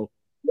show. So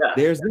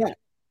there's that.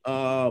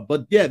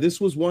 But yeah,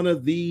 this was one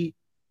of the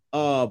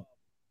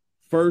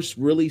first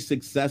really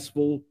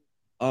successful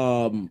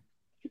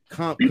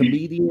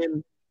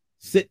comedian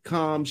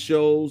sitcom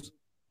shows.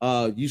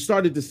 You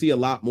started to see a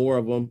lot more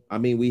of them. I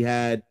mean, we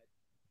had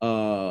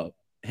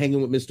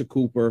Hanging with Mr.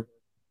 Cooper.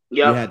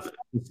 Yep. You had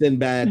the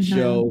Sinbad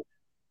show.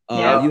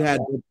 You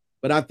had,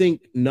 but I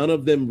think none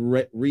of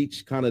them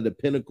reached kind of the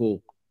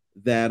pinnacle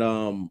that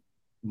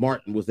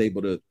Martin was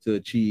able to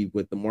achieve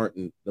with the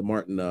Martin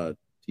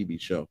TV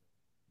show.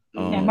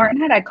 Martin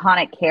had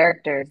iconic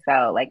characters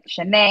though, like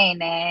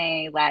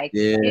Shanae, like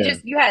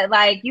you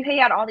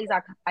had all these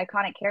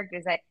iconic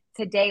characters that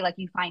today, like,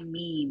 you find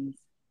memes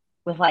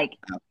with, like,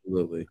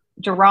 absolutely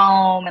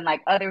Jerome and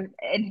like other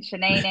and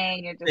Shanae,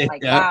 and you're just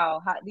like,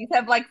 wow, these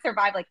have like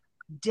survived like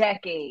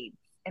decades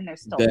and they're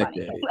still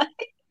funny.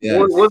 Yes.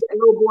 What's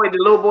the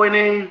little boy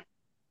name?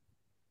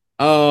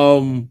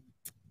 Oh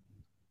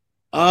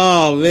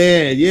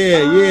man,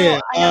 yeah.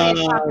 I know what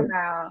you're talking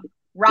about.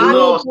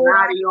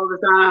 Snotty all the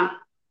time.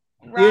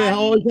 Yeah,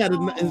 always had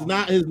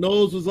his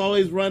nose was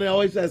always running,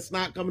 always had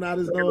snot coming out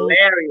his nose.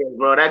 Hilarious,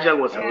 bro. That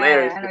joke was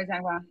hilarious. I know what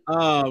you're talking about.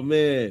 Oh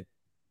man.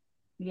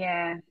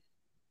 Yeah.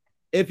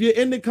 If you're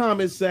in the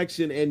comments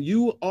section and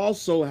you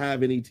also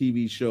have any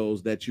TV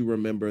shows that you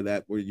remember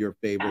that were your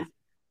favorites,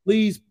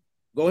 please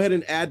go ahead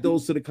and add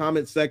those to the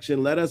comment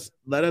section. Let us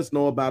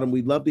know about them.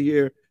 We'd love to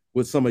hear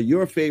what some of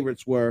your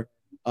favorites were,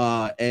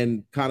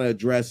 and kind of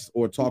address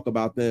or talk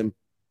about them.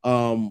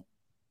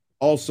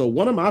 Also,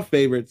 one of my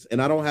favorites,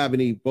 and I don't have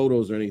any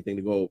photos or anything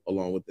to go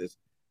along with this,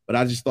 but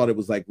I just thought it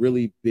was like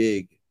really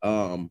big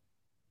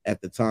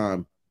at the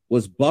time,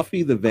 was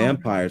Buffy the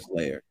Vampire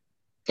Slayer.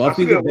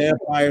 Buffy the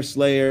Vampire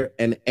Slayer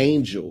and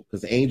Angel,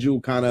 because Angel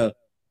kind of,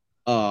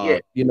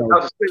 it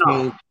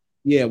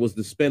was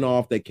the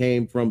spinoff that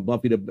came from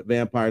Buffy the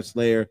Vampire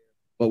Slayer.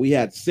 But we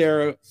had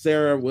Sarah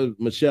with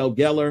Michelle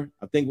Gellar,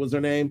 I think was her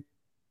name.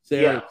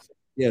 Sarah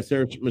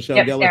Michelle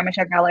Gellar. Sarah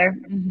Michelle Gellar.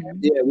 Mm-hmm.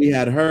 Yeah, we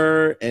had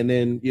her, and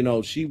then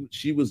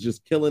she was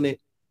just killing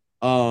it.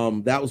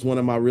 That was one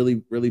of my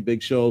really, really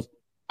big shows.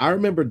 I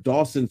remember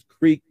Dawson's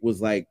Creek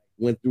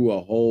went through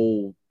a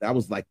whole, that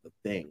was like the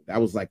thing. That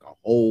was like a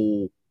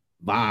whole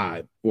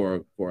vibe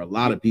for a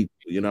lot of people.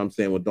 You know what I'm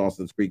saying? When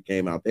Dawson's Creek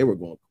came out, they were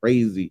going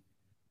crazy.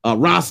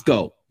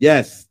 Roscoe.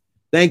 Yes.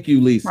 Thank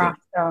you, Lisa.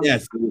 Roscoe.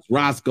 Yes, it was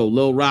Roscoe,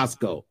 Lil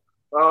Roscoe.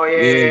 Oh,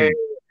 yeah.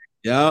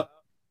 Yep.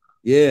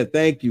 Yeah,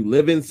 thank you.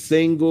 Living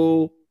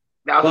Single.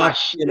 That was my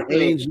shit.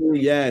 Angel.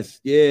 Yes.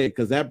 Yeah,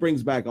 because that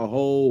brings back a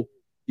whole,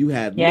 you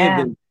had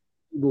Living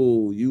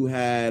Single. You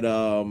had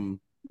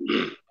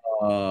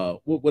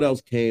what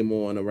else came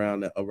on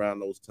around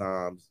those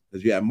times?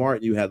 Because you had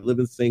Martin, you had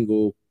Living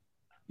Single,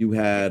 you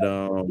had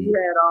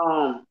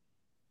around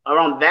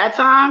that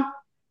time,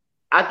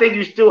 I think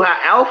you still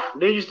had Alf.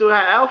 Did you still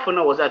have Alf, or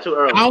no? Was that too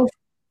early? Alf,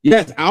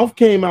 yes, Alf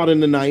came out in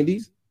the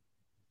 90s.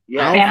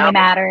 Yeah, Family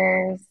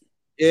Matters.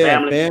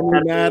 Yeah, Family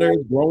Matters,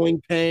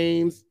 Growing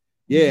Pains.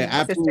 Yeah,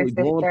 absolutely.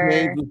 Growing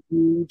Pains was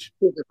huge.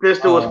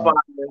 Sister was fire.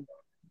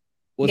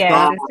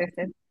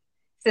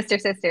 Sister.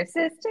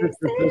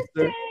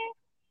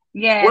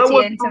 Yeah,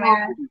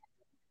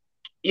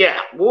 yeah.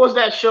 What was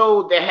that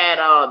show that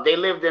had they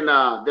lived in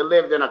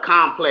a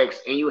complex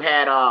and you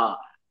had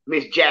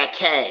Miss Jack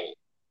Kay?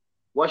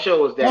 What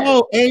show was that?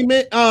 Oh,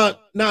 Amen. No,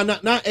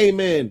 not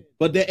Amen,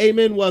 but the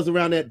Amen was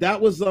around that. That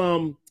was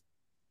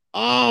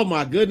oh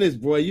my goodness,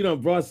 boy, you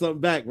done brought something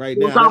back right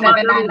now.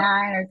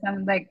 799 or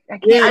something like I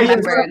can't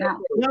remember.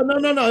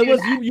 No. It was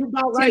you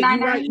about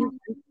right. You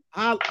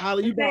right.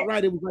 Holly, you about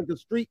right. It was like the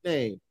street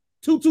name.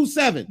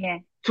 227. Yeah.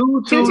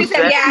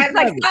 227. Yeah, I was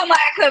like, oh my,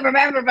 I couldn't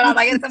remember, but I was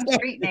like, it's some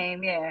street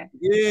name. Yeah.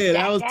 Yeah,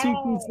 that was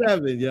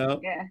 227, yo.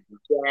 Yeah,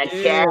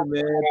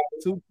 man.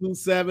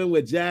 227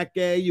 with Jack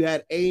A. You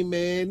had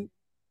Amen.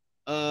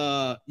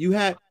 You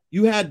had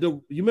you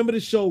remember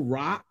the show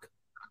Rock?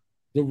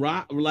 The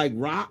Rock, like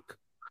Rock?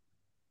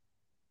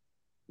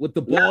 With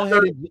the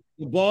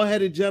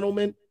bald-headed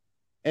gentleman,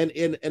 and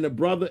the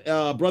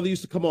brother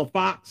used to come on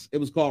Fox. It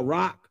was called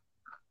Rock.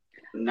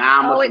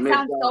 Nah, it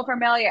sounds so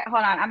familiar.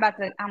 Hold on,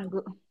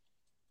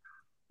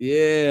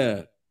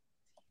 yeah.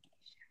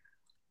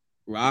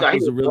 Rock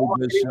was a really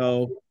good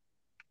show.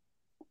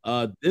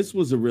 This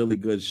was a really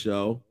good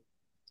show.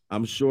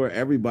 I'm sure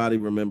everybody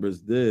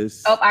remembers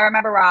this. Oh, I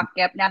remember Rock.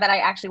 Yep. Now that I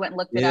actually went and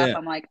looked it up,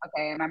 I'm like,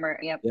 okay, I remember.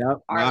 Yep.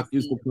 Rock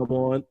used to come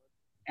on.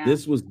 Yeah.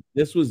 This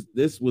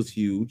was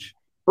huge.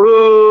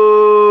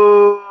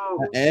 Boo!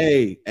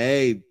 Hey,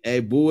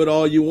 boo it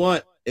all you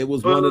want. It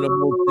was one of the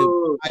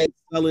most highest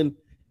selling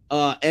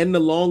and the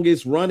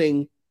longest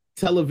running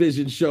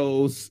television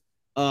shows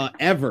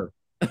ever.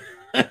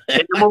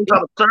 It's the most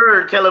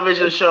absurd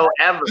television show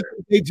ever.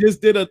 They just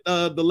did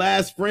the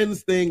Last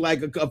Friends thing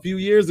like a few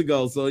years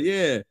ago. So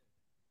yeah.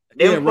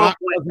 Rock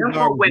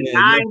went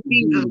 9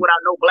 seasons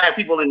without no black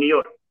people in New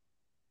York.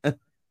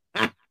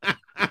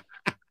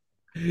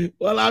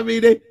 Well, I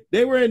mean,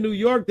 they were in New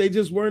York. They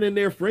just weren't in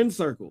their friend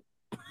circle.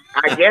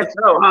 I guess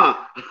so, huh?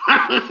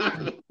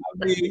 I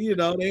mean, you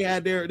know, they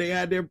had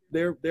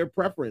their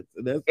preference.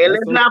 And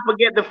let's not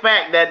forget the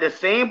fact that the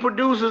same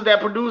producers that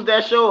produced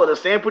that show are the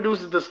same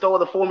producers that stole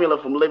the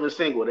formula from Living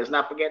Single. Let's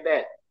not forget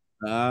that.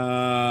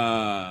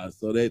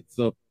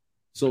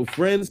 So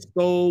Friends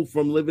stole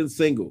from Living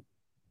Single.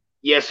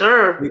 Yes,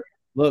 sir.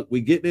 Look,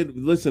 we getting it.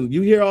 Listen,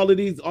 you hear all of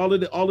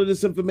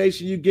this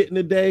information you getting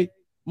today,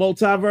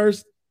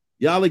 Multiverse.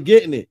 Y'all are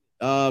getting it.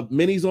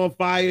 Minnie's on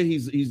fire.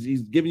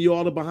 He's giving you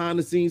all the behind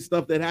the scenes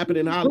stuff that happened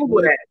in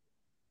Hollywood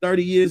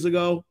 30 years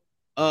ago.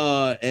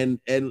 And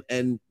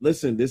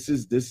listen, this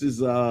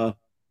is you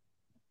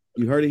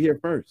heard it here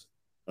first.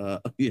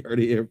 You heard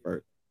it here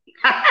first.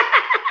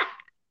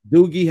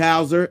 Doogie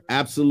Howser,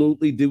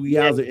 absolutely. Doogie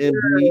Howser,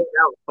 MD.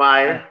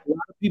 Fire. A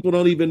lot of people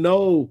don't even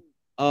know.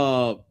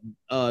 Like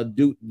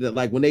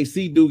when they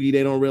see Doogie,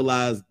 they don't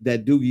realize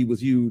that Doogie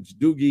was huge.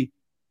 Doogie,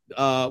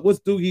 what's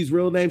Doogie's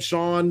real name?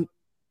 Sean.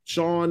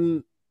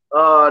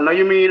 No,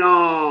 you mean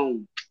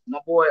my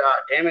boy.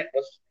 Damn it.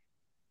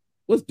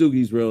 What's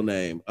Doogie's real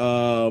name?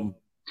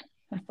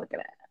 Let's look at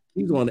that.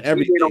 He's on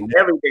everything.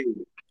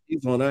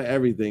 He's on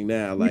everything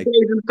now. Like he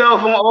plays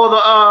himself on all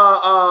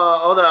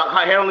the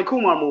Harold and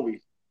Kumar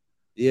movies.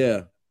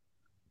 Yeah.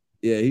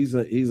 He's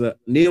a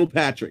Neil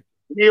Patrick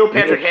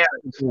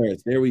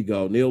Harris. There we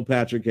go. Neil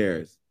Patrick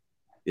Harris.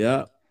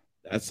 Yeah,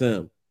 that's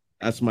him.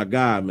 That's my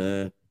guy,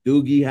 man.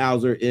 Doogie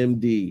Howser,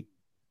 MD.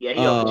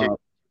 Yeah,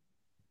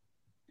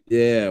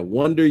 yeah.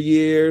 Wonder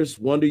Years.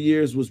 Wonder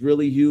Years was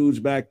really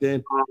huge back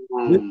then.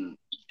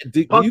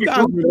 Do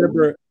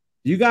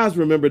you guys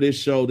remember this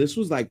show? This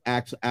was like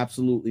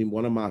absolutely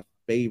one of my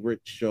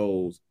favorite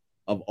shows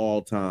of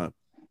all time.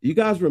 Do you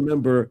guys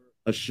remember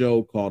a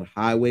show called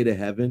Highway to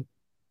Heaven?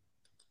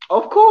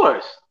 Of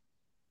course.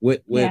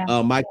 With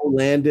Michael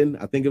Landon,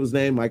 I think it was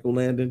named Michael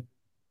Landon.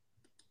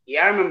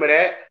 Yeah, I remember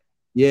that.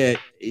 Yeah,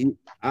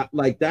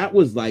 that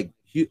was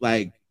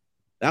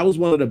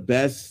one of the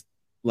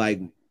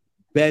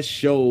best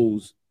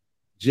shows.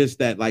 Just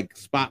that like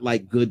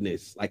spotlight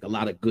goodness, like a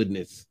lot of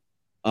goodness.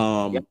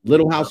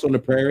 Little House on the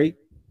Prairie.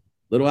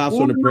 On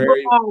the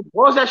Prairie.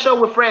 What was that show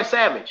with Fred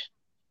Savage?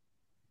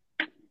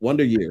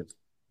 Wonder Years.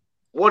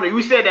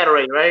 You said that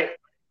already, right?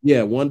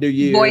 Yeah, Wonder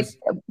Years.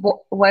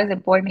 Was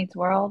it Boy Meets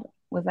World?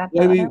 Was that the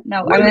other?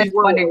 No, I mean,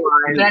 Wonder.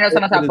 I know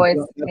someone thought Boys.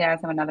 Yeah,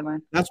 some another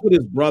one. That's with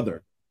his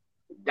brother.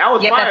 That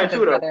was fire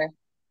too, though.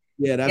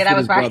 Yeah, that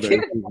was fire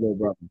too.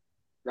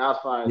 That was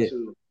fire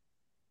too.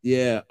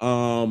 Yeah.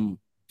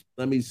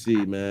 Let me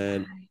see,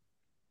 man.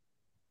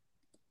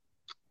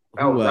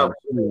 Who else?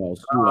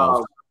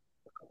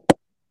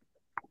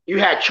 You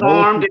had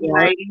Charmed in the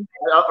 90s,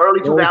 early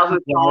 2000s.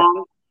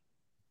 Charmed.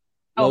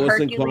 Oh,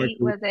 Hercules,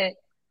 was it?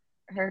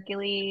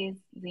 Hercules,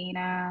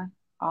 Xena,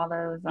 all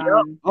those.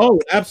 Oh,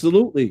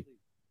 absolutely.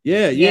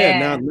 Yeah.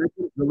 Now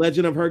the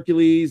Legend of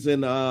Hercules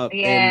and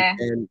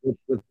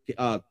with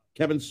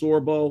Kevin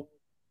Sorbo,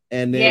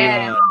 and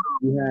then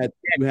you had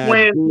that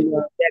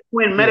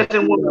Quinn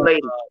Medicine Woman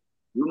lady.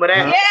 Remember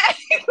that?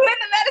 Yeah, Quinn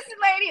the Medicine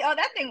Lady. Oh,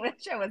 that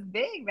show was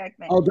big back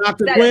then. Oh,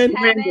 Dr. Quinn,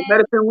 the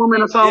Medicine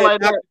Woman, or something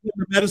like that.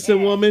 The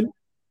Medicine Woman.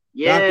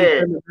 Yeah,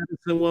 Dr. Quinn, the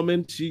Medicine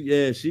Woman.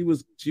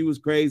 She was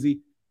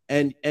crazy.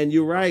 And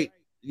you're right.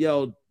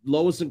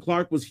 Lois and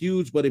Clark was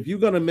huge, but if you're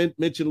gonna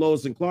mention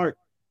Lois and Clark,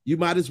 you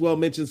might as well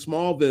mention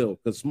Smallville,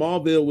 because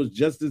Smallville was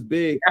just as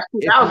big,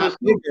 if not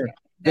bigger,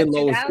 than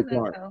Lois and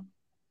Clark.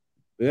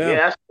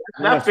 Yeah,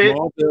 that's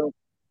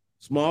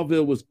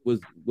Smallville was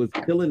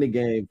killing the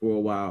game for a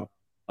while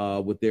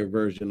with their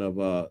version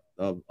of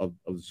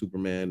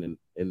Superman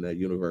in the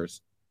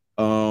universe.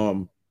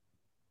 Or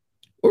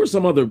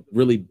some other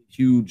really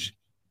huge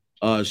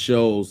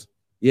shows.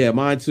 Yeah,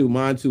 mine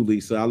too,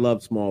 Lisa. I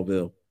love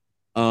Smallville.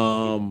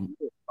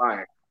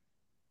 Fire.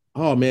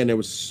 Oh man, there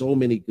were so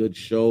many good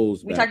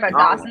shows. We talked about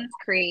Dawson's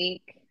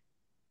Creek.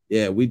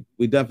 Yeah, we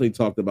definitely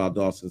talked about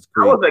Dawson's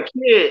Creek.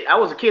 I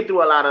was a kid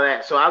through a lot of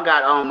that. So I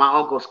got my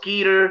Uncle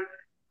Skeeter.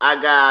 I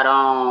got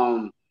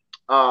a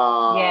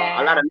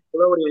lot of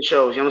Nickelodeon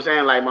shows. You know what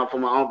I'm saying? Like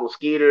from my Uncle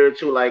Skeeter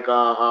to like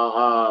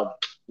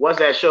what's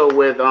that show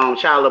with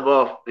Shia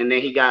LaBeouf, and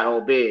then he got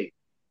all big.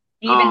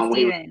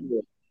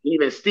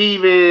 Even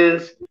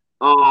Stevens.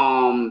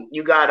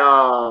 You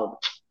got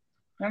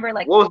remember,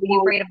 like, Are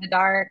You Afraid of the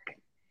Dark?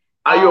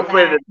 Are You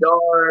Afraid of the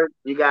Dark?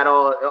 You got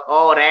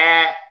all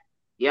that.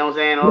 You know what I'm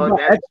saying? All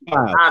that.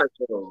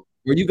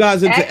 Were you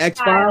guys into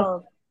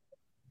X-Files?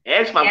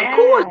 X-Files, of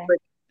course.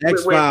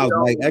 X-Files,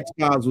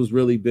 X-Files was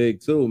really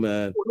big too,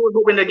 man. We were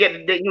hoping to get,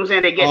 you know what I'm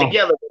saying, they get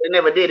together, but they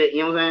never did it.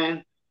 You know what I'm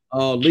saying?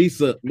 Oh,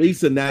 Lisa,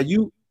 now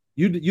you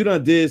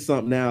done did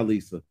something now,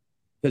 Lisa,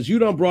 because you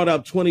done brought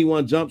up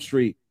 21 Jump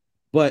Street,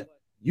 but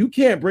you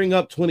can't bring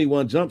up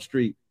 21 Jump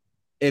Street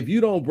if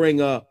you don't bring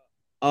up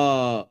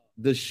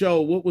the show.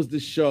 What was the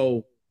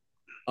show?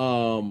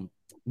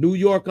 New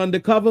York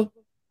Undercover.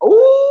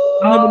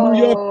 Oh, New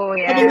York.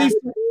 Yeah.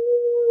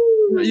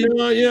 You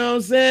know what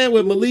I'm saying,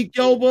 with Malik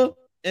Yoba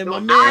and my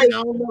man. I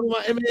don't know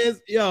my man's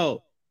Yeah,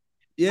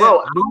 bro,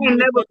 I ain't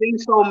never been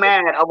so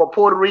mad of a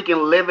Puerto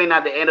Rican living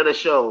at the end of the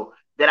show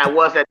that I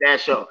was at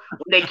that show.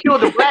 When they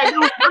killed the black dude, I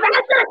mean,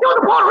 I killed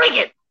the Puerto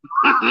Rican.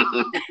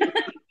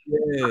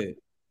 Yeah.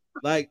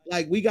 Like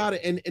we got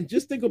it, and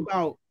just think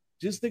about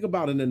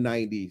in the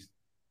 90s,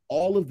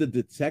 all of the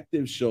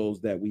detective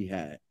shows that we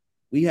had.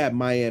 We had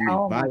Miami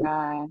Vice. My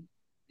God.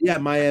 We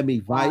had Miami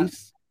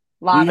Vice.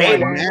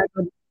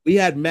 We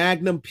had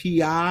Magnum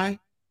PI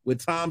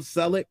with Tom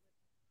Selleck.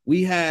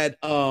 We had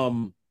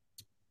man,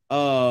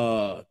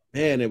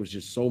 there was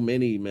just so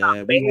many,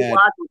 man. We had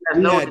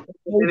Kojak.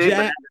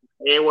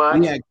 We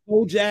had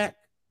Kojak.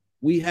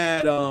 We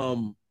had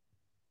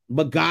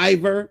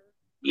MacGyver.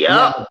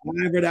 Yeah,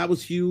 MacGyver, that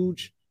was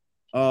huge.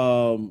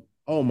 Oh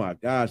my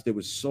gosh, there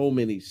was so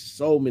many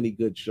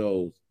good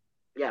shows.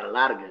 We got a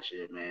lot of good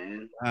shit,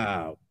 man.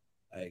 Wow.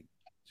 Like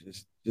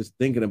just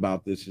thinking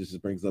about this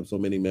just brings up so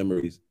many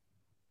memories.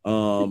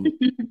 And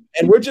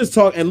we're just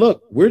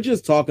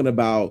talking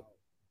about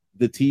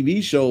the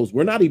TV shows.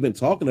 We're not even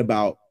talking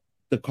about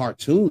the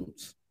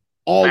cartoons.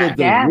 All of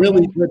the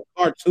really good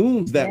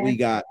cartoons that we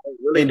got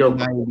in the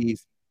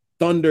 90s.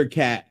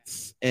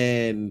 Thundercats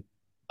and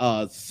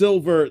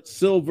Silverhawks.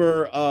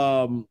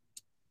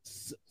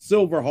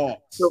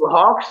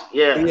 Silverhawks,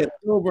 yeah,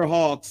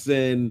 Silverhawks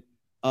and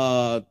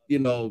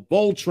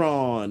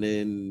Voltron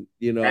and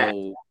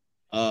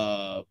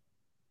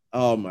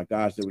oh my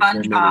gosh, there was so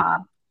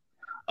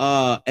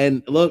many.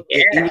 And look,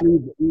 we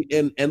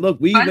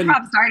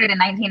SpongeBob started in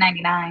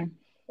 1999.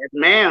 Yes,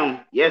 ma'am.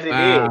 Yes, it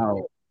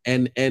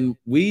did. And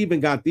we even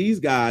got these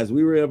guys.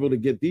 We were able to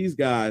get these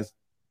guys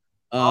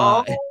in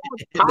the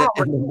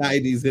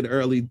 90s and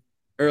early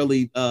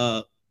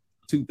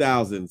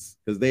 2000s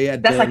because they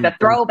had. That's like the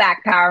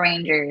throwback Power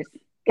Rangers.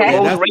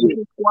 Okay, that's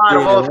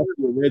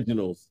the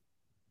originals.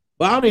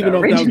 But I don't even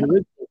know if that was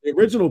original. The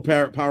original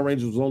Power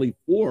Rangers was only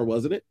 4,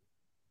 wasn't it?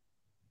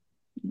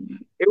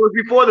 It was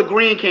before the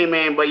green came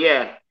in, but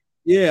yeah.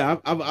 Yeah,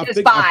 it was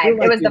 5.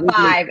 It was the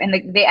 5,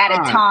 and they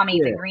added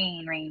Tommy, the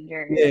Green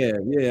Ranger.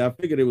 Yeah. I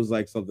figured it was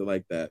like something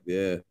like that.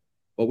 Yeah,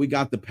 but we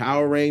got the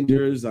Power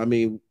Rangers. I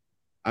mean,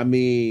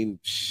 we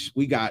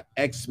got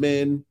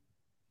X-Men.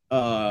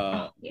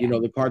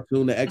 The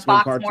cartoon, the X-Men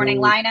Fox cartoon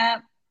morning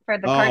lineup for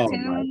the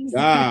cartoons.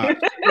 My God.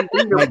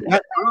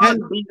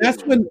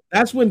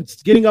 That's when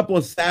getting up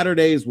on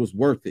Saturdays was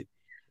worth it.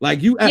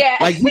 Like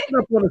like getting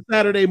up on a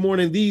Saturday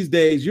morning these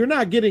days, you're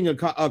not getting a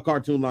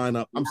cartoon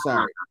lineup. I'm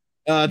sorry.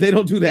 They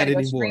don't do that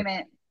anymore. Stream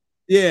it.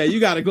 Yeah, you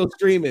got to go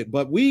stream it.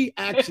 But we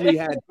actually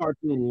had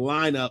cartoon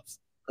lineups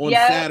on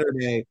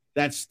Saturday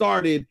that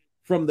started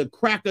from the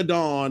crack of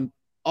dawn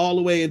all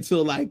the way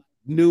until like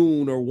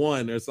noon or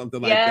 1 or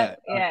something like that.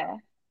 Yeah.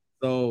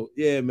 So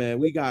yeah, man,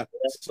 we got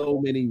so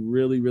many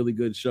really, really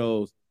good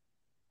shows.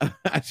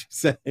 I should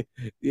say,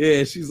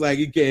 yeah, she's like,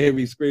 you can't hear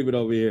me screaming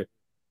over here.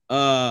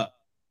 Oh,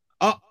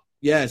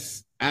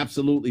 yes,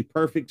 absolutely.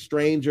 Perfect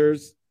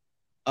Strangers.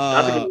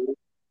 You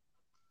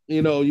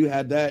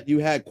had that. You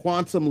had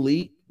Quantum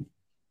Leap.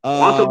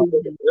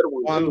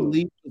 Quantum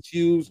Leap was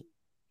huge.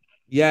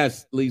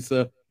 Yes,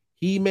 Lisa.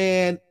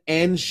 He-Man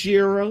and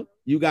She-Ra.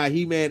 You got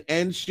He-Man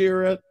and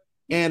She-Ra.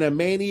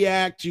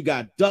 Animaniacs. You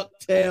got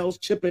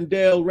DuckTales, Chip and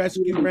Dale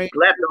Rescue Rangers.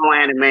 Left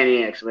on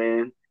Animaniacs,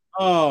 man.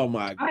 Oh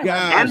my God!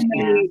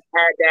 Animaniacs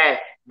had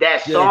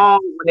that song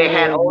where they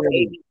had all the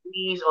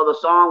ABCs, or the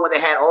song where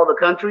they had all the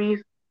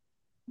countries,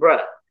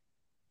 bruh.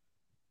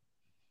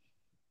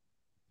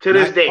 To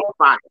this day,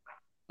 fine.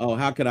 Oh,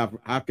 how could I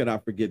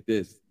forget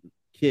this?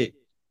 Kit,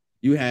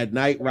 you had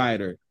Knight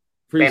Rider.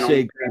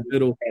 Appreciate that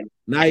little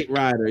Knight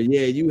Rider.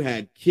 Yeah, you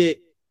had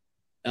Kit,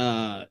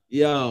 and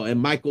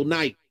Michael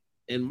Knight.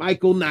 You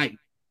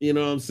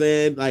know what I'm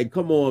saying? Like,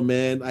 come on,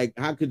 man. Like,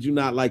 how could you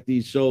not like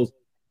these shows?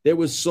 There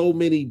was so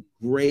many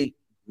great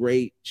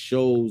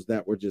shows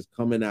that were just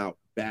coming out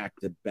back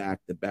to back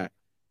to back.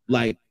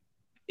 Like,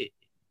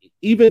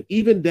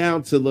 even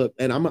down to look,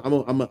 and I'm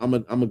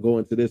gonna go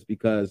into this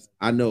because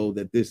I know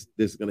that this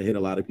is gonna hit a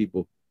lot of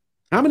people.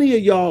 How many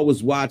of y'all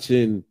was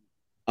watching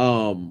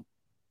the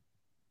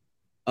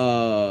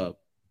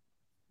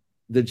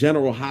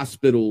General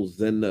Hospitals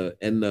and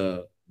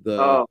the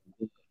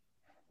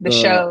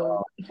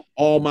show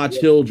All My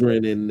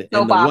Children and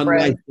the One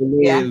Life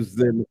Lives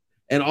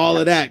and all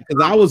of that?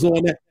 Because I was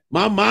on that.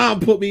 My mom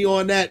put me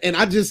on that, and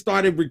I just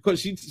started because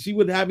she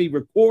would have me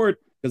record,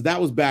 because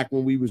that was back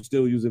when we were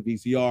still using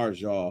VCRs,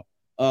 y'all.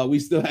 We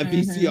still had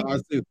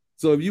VCRs too.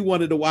 So if you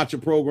wanted to watch a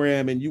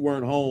program and you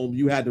weren't home,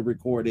 you had to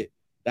record it.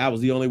 That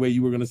was the only way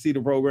you were going to see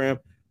the program.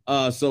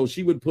 So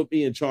she would put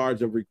me in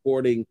charge of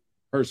recording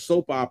her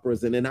soap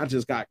operas, and then I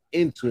just got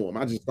into them.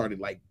 I just started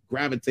like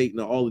gravitating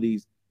to all of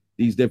these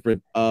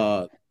different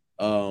soap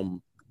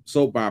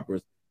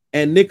operas.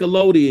 And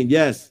Nickelodeon,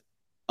 yes.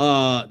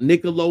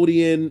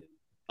 Nickelodeon.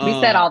 We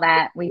said all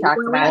that. We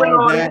talked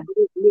about it.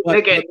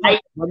 Look,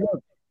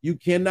 you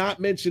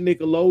cannot mention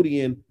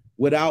Nickelodeon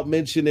without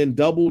mentioning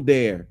Double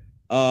Dare.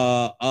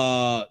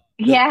 Double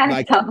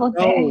Dare.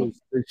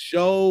 The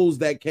shows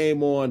that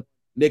came on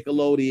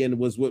Nickelodeon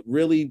was what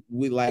really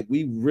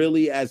we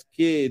really as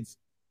kids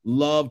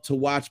loved to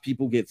watch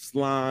people get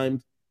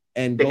slimed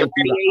and go through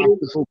the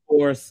obstacle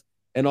course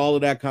and all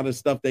of that kind of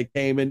stuff that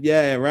came in.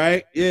 Yeah,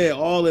 right. Yeah,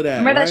 all of that.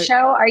 Remember that show?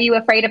 Are You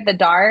Afraid of the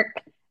Dark?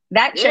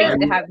 That show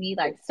used to have me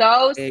like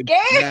so scared.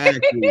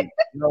 Exactly.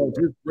 No, it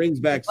just brings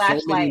back so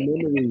many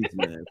memories,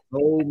 man.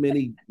 So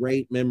many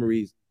great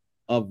memories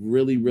of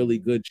really, really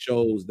good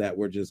shows that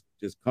were just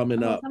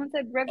coming up. Someone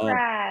said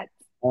Rugrats.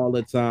 All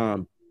the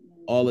time.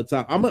 All the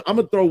time. I'm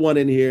gonna throw one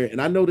in here,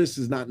 and I know this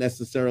is not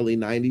necessarily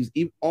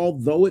 90s,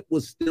 although it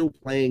was still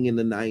playing in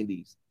the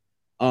 90s.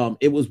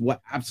 It was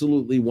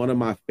absolutely one of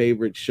my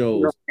favorite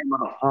shows.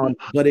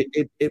 But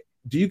it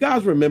do you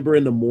guys remember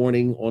in the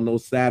morning on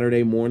those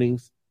Saturday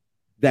mornings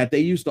that they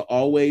used to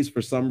always,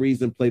 for some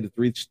reason, play the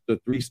Three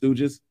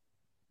Stooges?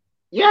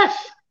 Yes.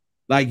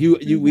 Like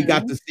we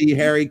got to see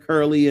Harry,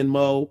 Curly, and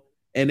Moe,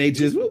 and they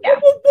just,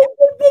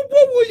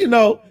 you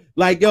know,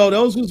 like, yo,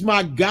 those was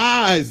my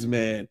guys,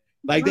 man.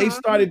 Like they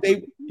started,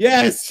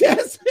 yes.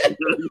 Those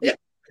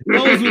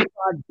were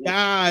my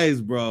guys,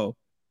 bro.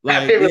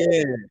 Like,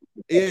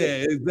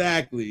 yeah,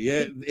 exactly.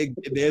 Yeah,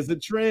 there's a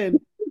trend.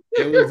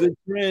 There was a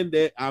trend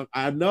that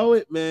I know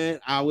it, man.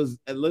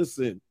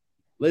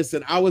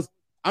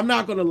 I'm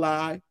not gonna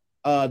lie.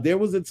 There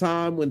was a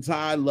time when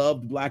Ty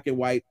loved black and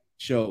white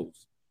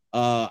shows.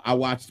 I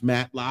watched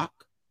Matlock.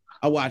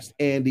 I watched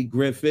Andy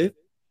Griffith.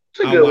 It's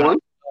a good one.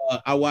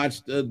 I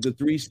watched the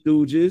Three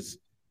Stooges.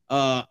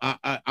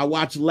 I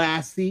watched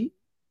Lassie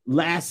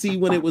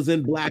when it was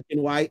in black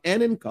and white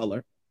and in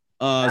color.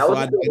 So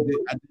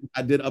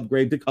I did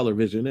upgrade to color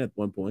vision at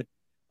one point.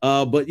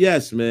 But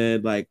yes,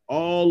 man, like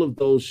all of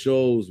those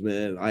shows,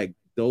 man, like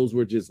those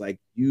were just like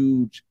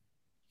huge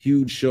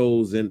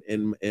shows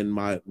in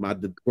my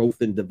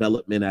growth and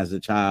development as a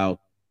child.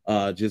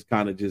 Just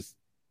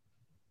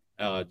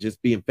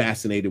being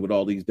fascinated with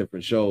all these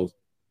different shows.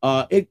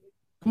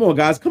 Come on,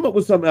 guys, come up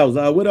with something else.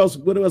 What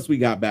else we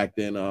got back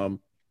then?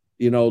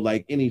 You know,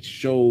 like any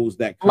shows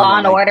that Law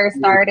and Order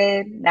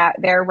started that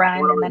their run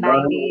in the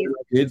 90s.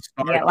 Did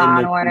start Law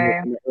and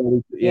Order.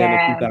 In the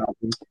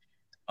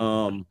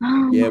 2000s.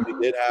 Yeah, we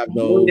did have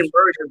those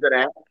versions of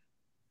that.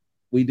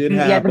 We did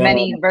have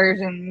many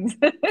versions.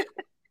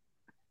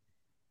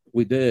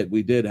 we did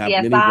have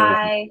CSI, many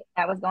versions.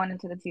 that was going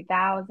into the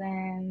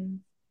 2000s.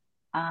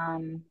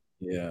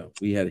 Yeah,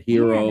 we had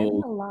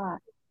Heroes. A lot.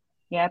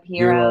 Yep,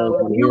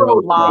 Heroes.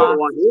 Heroes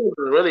was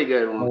a really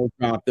good one.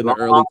 Dropped in the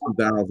early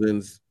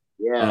 2000s.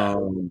 Yeah.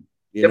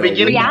 The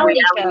beginning reality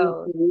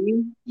shows.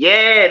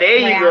 Yeah, there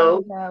you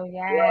go. Show,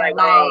 yeah,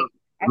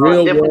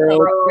 Real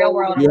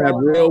World. You had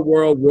Real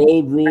World,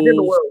 Road Rules. I did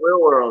the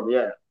Real World,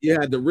 yeah. You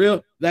had the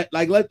real that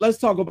like let's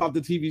talk about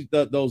the TV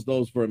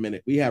those for a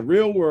minute. We had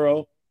Real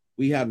World,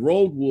 we had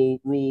Road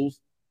Rules,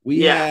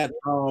 we had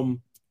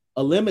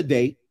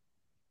Eliminate.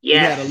 Yeah. We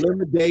had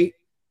Eliminate.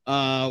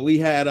 We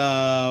had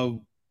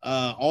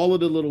all of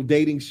the little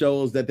dating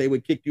shows that they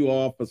would kick you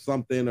off or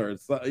something, or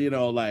you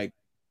know, like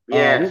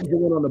what was the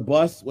one on the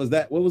bus? What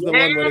was the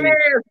one where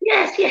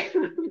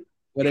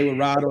where they would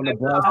ride on the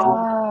bus?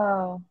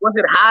 Oh. Was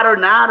it Hot or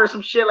Not or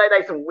some shit like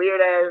that? Some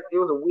weird ass. It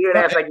was a weird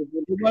ass like. It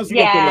was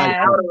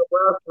out of the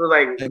bus. It was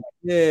like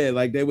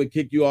like they would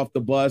kick you off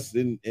the bus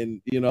and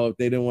you know if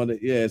they didn't want to.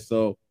 Yeah,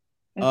 so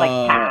it's like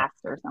Cast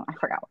or something. I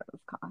forgot what it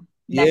was called.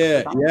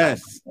 Yes.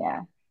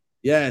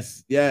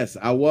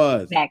 I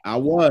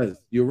was.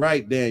 You're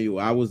right, Daniel.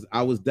 I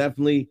was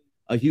definitely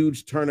a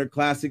huge Turner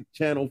Classic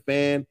Channel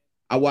fan.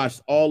 I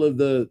watched all of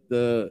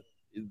the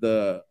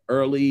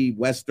early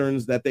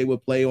westerns that they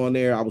would play on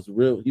there. I was a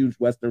real huge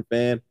western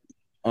fan.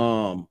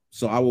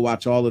 So I would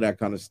watch all of that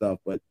kind of stuff.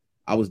 But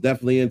I was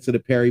definitely into the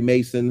Perry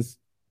Masons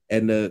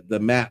and the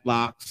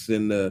Matlocks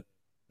and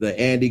the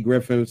Andy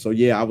Griffin. So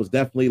yeah, I was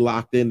definitely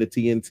locked into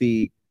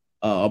TNT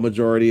a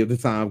majority of the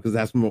time because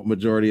that's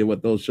majority of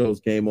what those shows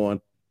came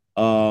on.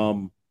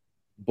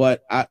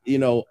 But I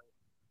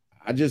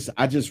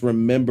just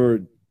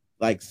remembered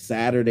like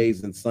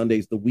Saturdays and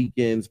Sundays, the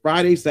weekends,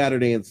 Friday,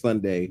 Saturday, and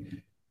Sunday,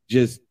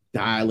 just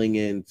dialing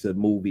into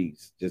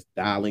movies, just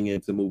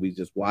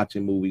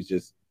watching movies,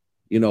 just,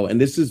 you know,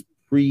 and this is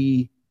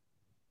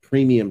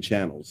premium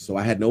channels. So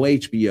I had no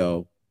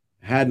HBO,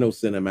 I had no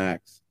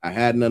Cinemax, I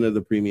had none of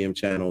the premium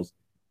channels.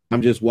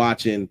 I'm just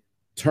watching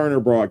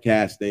Turner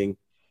Broadcasting,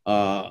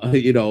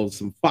 you know,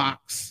 some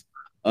Fox,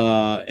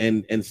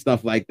 and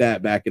stuff like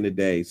that back in the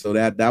day. So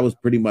that was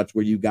pretty much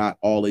where you got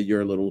all of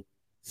your little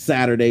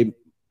Saturday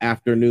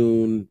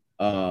afternoon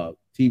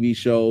TV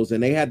shows.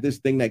 And they had this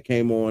thing that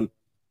came on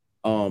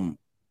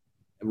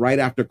right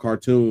after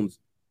cartoons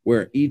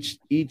where each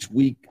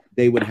week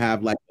they would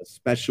have like a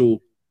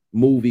special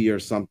movie or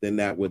something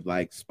that would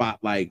like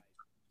spotlight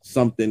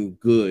something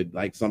good,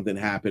 like something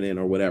happening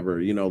or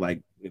whatever, you know,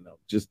 like, you know,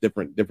 just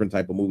different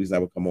type of movies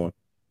that would come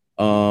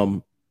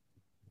on.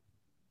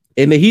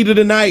 In the Heat of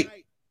the Night.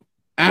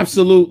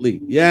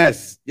 Absolutely.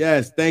 Yes.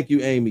 Thank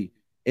you, Amy.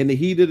 In the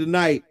Heat of the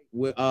Night,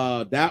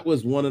 that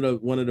was one of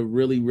the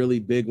really, really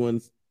big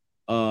ones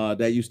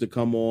that used to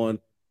come on.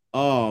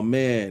 Oh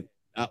man.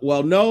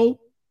 Well, no,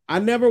 I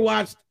never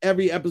watched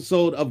every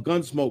episode of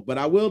Gunsmoke, but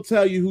I will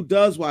tell you who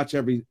does watch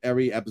every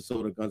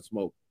episode of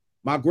Gunsmoke.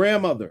 My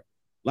grandmother.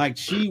 Like,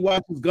 she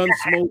watches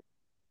Gunsmoke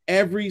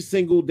every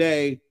single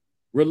day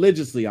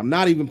religiously. I'm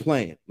not even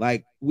playing.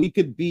 Like, we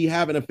could be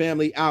having a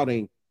family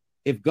outing.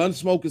 If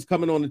Gunsmoke is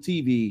coming on the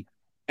TV,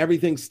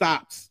 everything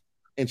stops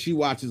and she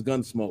watches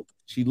Gunsmoke.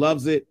 She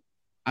loves it.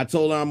 I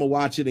told her I'm gonna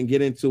watch it and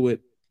get into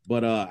it,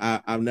 but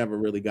I've never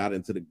really got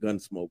into the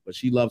Gunsmoke. But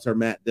she loves her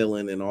Matt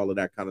Dillon and all of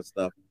that kind of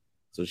stuff,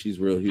 so she's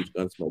a real huge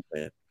Gunsmoke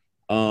fan.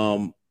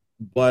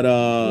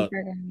 But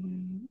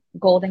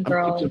Golden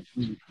Girls,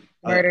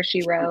 Murder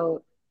She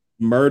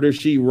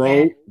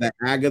Wrote, the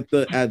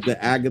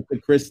Agatha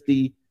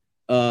Christie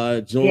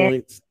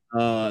joints.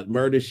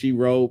 Murder She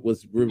Wrote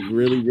was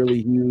really,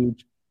 really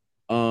huge.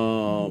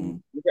 Who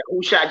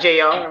shot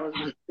JR?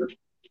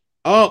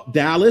 Oh,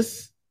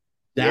 Dallas.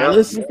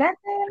 Was that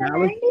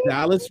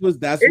Dallas was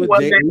that's what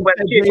JR.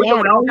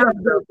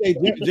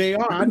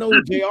 I know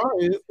who JR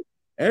is.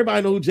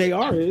 Everybody know who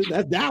JR is.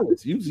 That's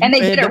Dallas. And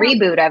they did a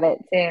reboot of it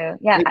too.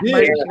 Yeah, I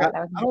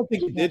don't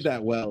think it did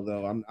that well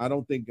though. I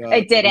don't think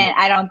it didn't.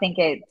 I don't think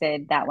it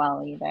did that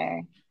well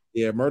either.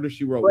 Yeah, Murder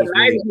She Wrote.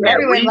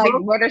 Everyone like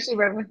Murder She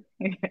Wrote.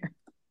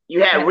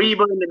 You had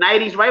Reba in the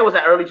 90s, right? Was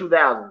that early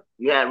 2000s?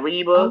 You had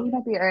Reba. Oh,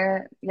 that'd be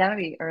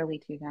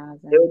early 2000s.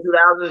 Early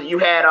 2000s. You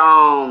had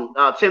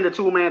Tim the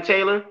Toolman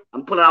Taylor.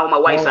 I'm pulling out on my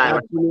white side.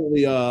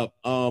 Absolutely.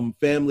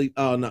 Family.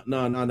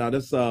 No.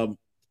 That's not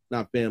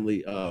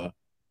Family.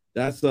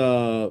 That's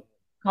Home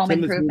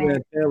Tim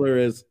Improvement. The Taylor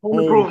is Home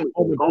Improvement.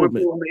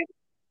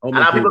 A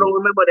lot of people don't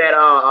remember that.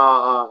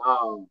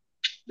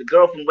 The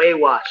girl from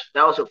Baywatch.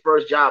 That was her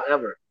first job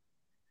ever.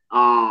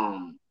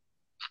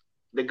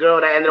 The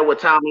girl that ended up with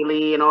Tommy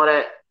Lee and all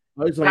that.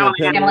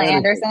 Pamela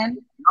Anderson.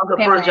 That was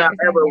her first job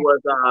ever.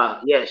 Was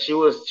she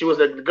was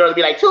the girl to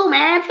be like,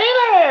 Toolman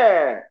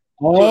Taylor.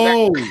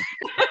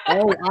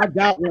 I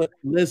got one.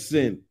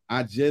 Listen,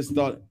 I just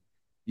thought,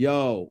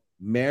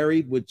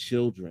 Married with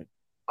Children.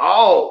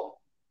 Oh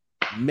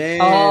man!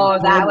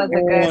 That was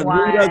a good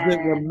one. Who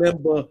doesn't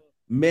remember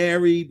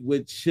Married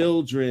with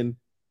Children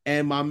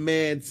and my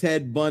man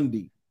Ted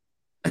Bundy?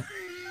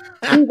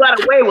 Who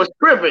Got Away was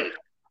tripping.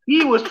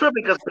 He was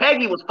tripping because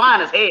Peggy was fine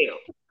as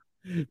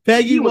hell.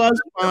 Peggy was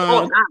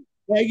fine.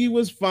 Peggy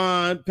was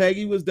fine.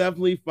 Peggy was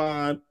definitely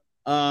fine.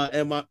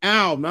 And my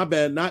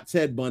bad, not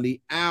Ted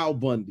Bundy, Al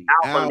Bundy.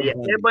 Al Bundy.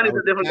 Ted Bundy's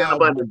a different kind of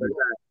Bundy.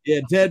 Yeah,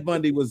 Ted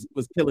Bundy was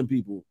killing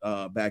people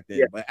back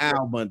then, but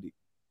Al Bundy.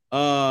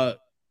 But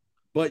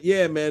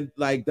yeah, man,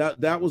 like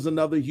that was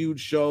another huge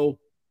show.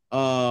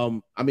 I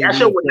mean, that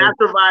show would not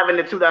survive in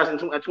the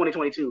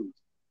 2022.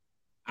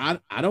 I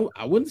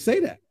wouldn't say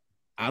that.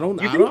 I don't.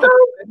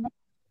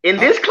 In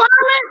this climate?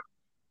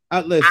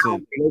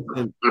 Listen.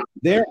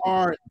 There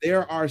are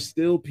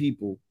still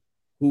people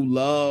who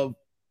love,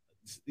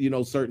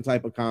 certain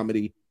type of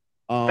comedy,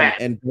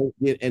 and don't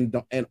get and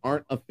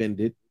aren't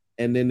offended,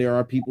 and then there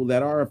are people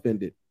that are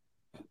offended.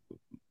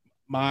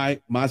 My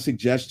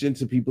suggestion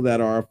to people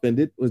that are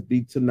offended would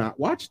be to not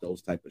watch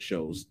those type of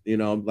shows.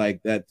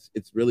 Like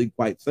it's really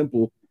quite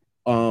simple.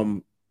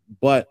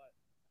 But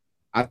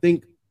I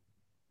think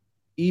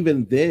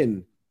even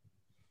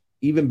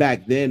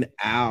back then,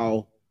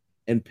 Al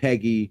and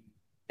Peggy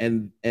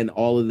and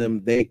all of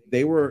them, they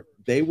were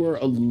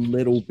a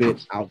little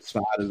bit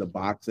outside of the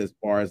box as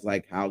far as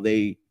like how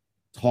they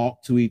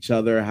talked to each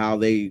other, how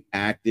they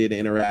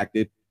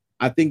interacted.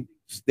 I think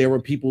there were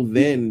people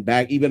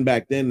back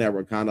then that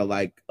were kind of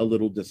like a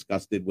little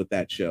disgusted with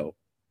that show.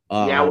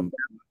 I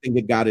think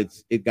it got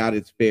its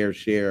fair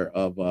share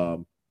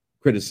of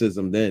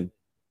criticism then,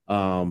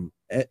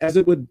 as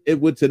it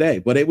would today.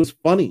 But it was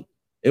funny.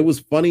 It was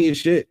funny as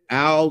shit.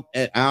 Al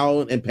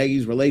and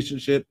Peggy's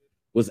relationship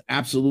was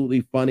absolutely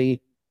funny.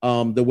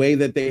 The way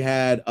that they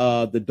had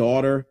the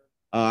daughter,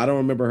 I don't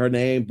remember her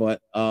name,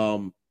 but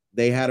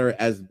they had her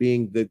as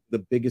being the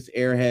biggest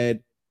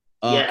airhead.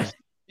 Yes.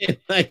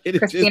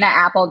 Christina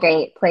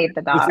Applegate played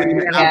the daughter.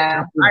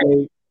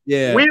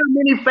 Yeah. Weird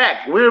mini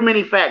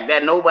fact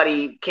that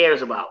nobody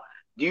cares about.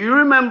 Do you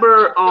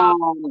remember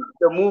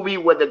the movie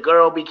where the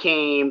girl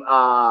became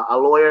a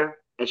lawyer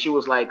and she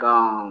was like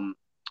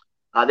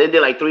they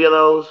did like 3 of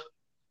those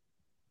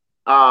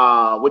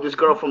with this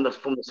girl from the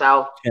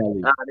South.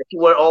 That she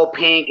wore all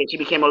pink and she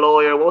became a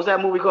lawyer. What was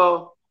that movie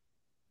called?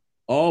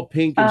 All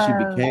Pink and she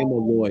became a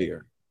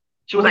lawyer.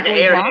 She was like an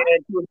airhead.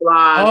 She was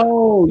blonde.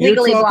 Oh,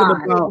 Legally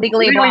Blonde.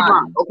 Legally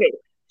Blonde. Okay,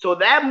 so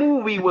that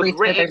movie was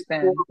written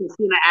for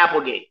Christina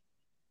Applegate,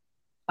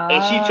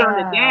 and she turned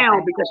it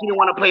down because she didn't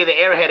want to play the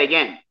airhead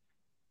again.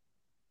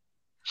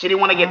 She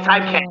didn't want to get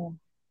typecast.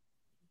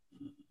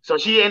 So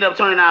she ended up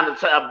turning on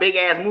a big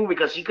ass movie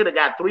because she could have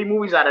got 3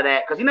 movies out of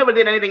that because he never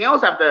did anything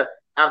else after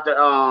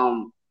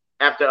the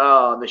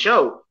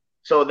show.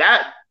 So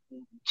that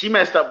she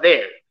messed up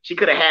there. She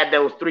could have had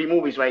those 3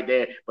 movies right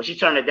there, but she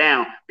turned it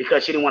down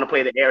because she didn't want to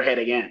play the airhead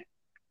again.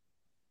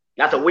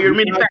 That's a weird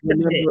mini fact.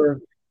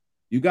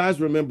 You guys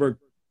remember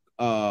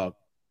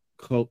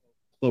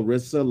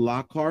Clarissa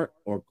Lockhart?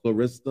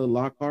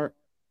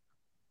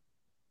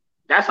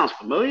 That sounds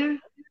familiar.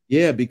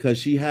 Yeah, because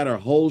she had her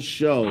whole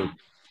show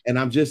and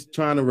I'm just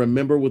trying to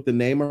remember what the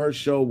name of her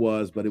show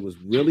was, but it was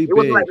really big. It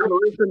was like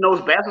Clarissa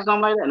Knows Best or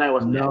something like that. No, it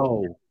wasn't.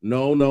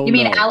 No. You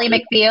mean Ally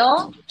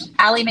McBeal?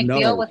 Ally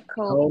McBeal with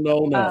No.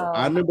 Oh.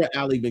 I remember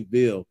Ally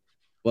McBeal,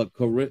 but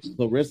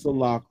Clarissa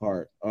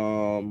Lockhart. Is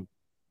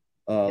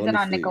it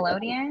on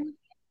Nickelodeon?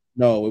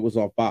 No, it was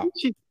on Fox.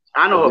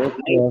 I know her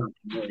name.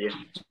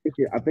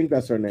 I think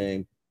that's her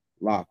name,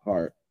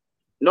 Lockhart.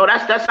 No,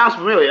 that sounds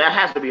familiar. That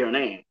has to be her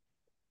name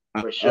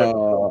for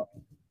sure.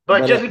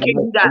 But just in case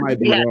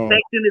we had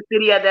Sex in the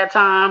City at that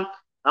time,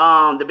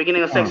 the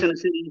beginning of Sex in the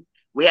City,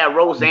 we had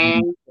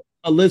Roseanne.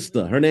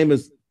 Alyssa. Her name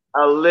is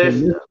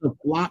Alyssa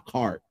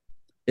Flockhart.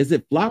 Is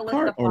it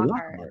Flockhart or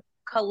Lockhart?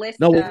 Calista.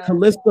 No, it's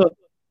Calista.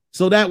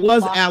 So that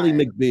was Ally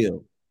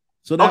McBeal.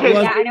 So that was.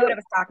 Yeah, I know what I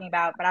was talking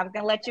about, but I was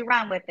gonna let you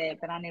run with it.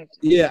 But I knew.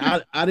 Yeah,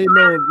 I didn't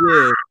know.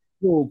 Yeah,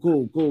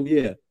 cool.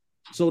 Yeah.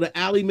 So the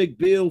Ally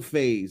McBeal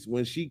phase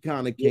when she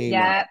kind of came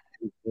out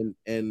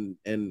and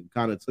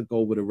kind of took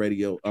over the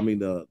radio. I mean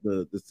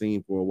the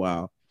scene for a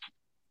while.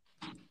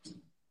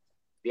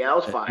 Yeah, that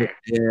was fire.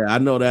 Yeah, I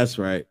know that's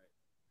right.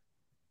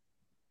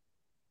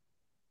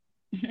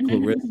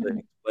 Clarissa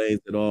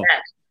explains it all.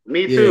 Yes,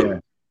 me too.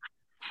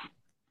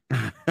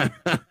 Yeah.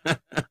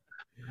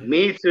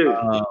 Me too.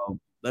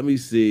 Let me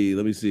see.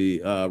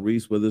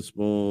 Reese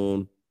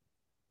Witherspoon.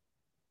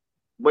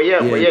 But yeah.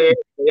 Roseanne,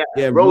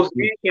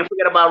 can't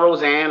forget about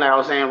Roseanne. Like I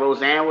was saying,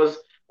 Roseanne was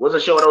a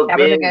show that was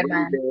big. Big.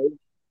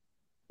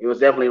 It was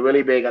definitely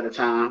really big at the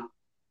time.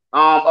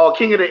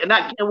 King of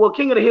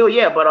the Hill,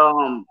 yeah, but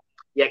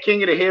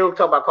King of the Hill,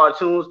 talk about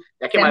cartoons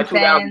that came out in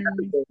 2000.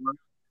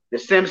 The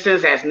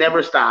Simpsons has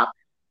never stopped.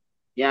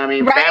 You know what I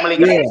mean? Right? Family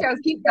Guy shows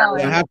keep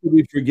going. How could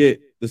we forget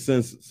the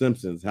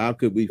Simpsons? How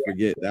could we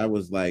forget? That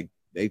was like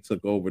they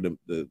took over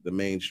the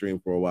mainstream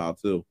for a while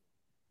too.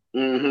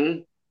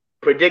 Mm-hmm.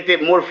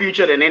 Predicted more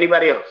future than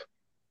anybody else.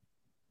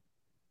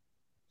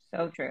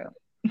 So true.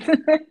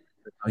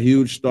 A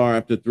huge star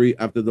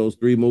after those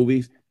three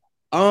movies.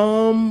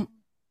 I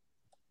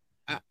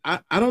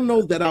don't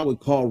know that I would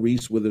call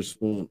Reese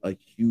Witherspoon a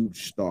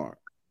huge star.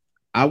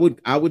 I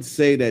would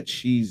say that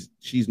she's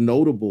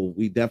notable.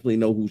 We definitely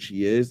know who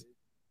she is.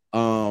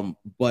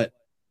 But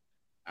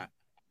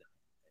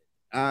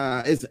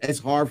it's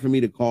hard for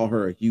me to call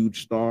her a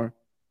huge star.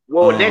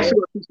 Well, next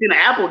to Christina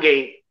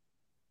Applegate.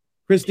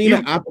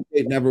 Christina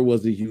Applegate never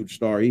was a huge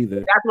star either.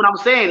 That's what I'm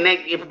saying.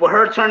 If for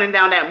her turning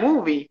down that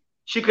movie,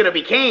 she could have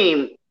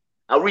became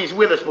a Reese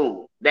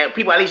Witherspoon. That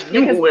people at least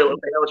knew who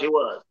the hell she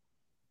was.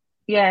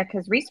 Yeah,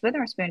 because Reese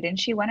Witherspoon, didn't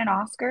she win an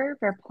Oscar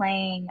for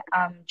playing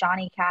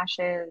Johnny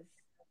Cash's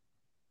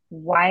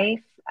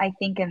wife? I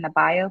think in the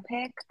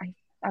biopic.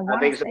 I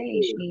want to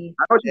say she.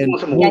 I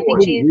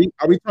think she.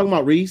 Are we talking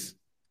about Reese?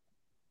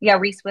 Yeah,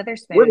 Reese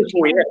Witherspoon.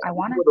 I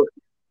want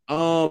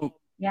to.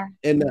 Yeah.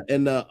 In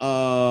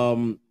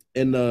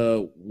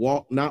the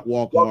walk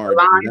hard.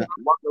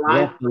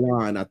 Walk the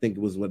line. I think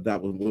it was what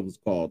was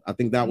called. I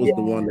think that was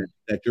the one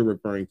that you're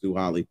referring to,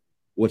 Holly,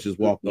 which is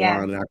Walk the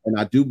Line. And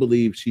I do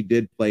believe she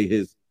did play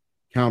his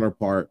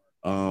counterpart.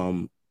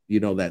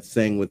 That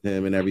sang with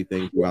him and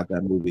everything throughout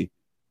that movie.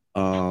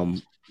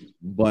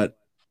 But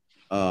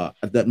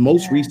the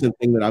most recent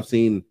thing that I've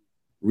seen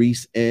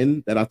Reese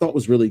in that I thought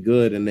was really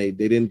good, and they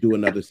didn't do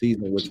another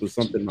season, which was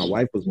something my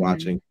wife was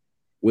watching,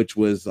 which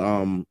was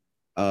something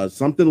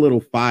Little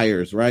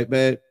Fires, right,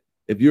 babe?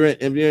 If you're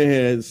in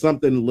here,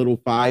 something Little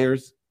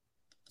Fires,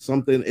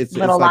 something it's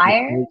Little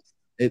Liars.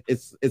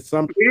 It's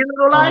something.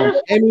 Little Liars.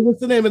 Amy,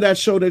 what's the name of that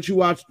show that you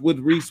watched with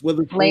Reese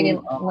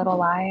Witherspoon? Little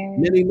Liars.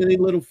 Many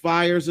Little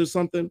Fires or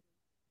something.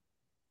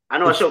 I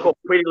know a show called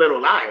Pretty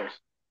Little Liars.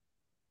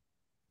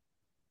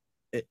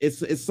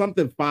 It's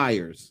something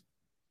Fires.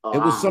 It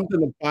was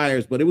something of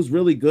Fires, but it was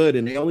really good,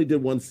 and they only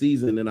did one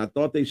season, and I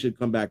thought they should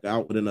come back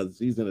out with another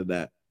season of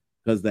that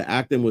because the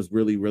acting was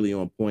really, really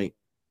on point,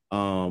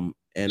 and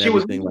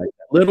everything like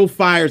that. Little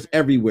Fires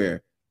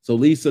everywhere. So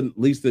Lisa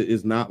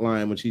is not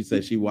lying when she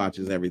says she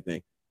watches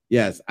everything.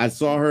 Yes, I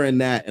saw her in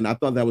that, and I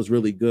thought that was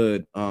really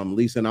good,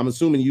 Lisa, and I'm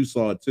assuming you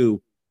saw it too,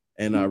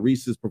 and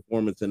Reese's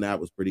performance in that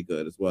was pretty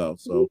good as well.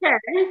 So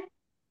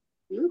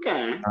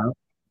okay.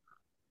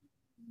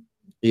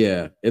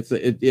 Yeah,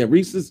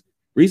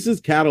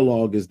 Reese's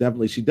catalog is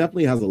she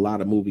definitely has a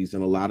lot of movies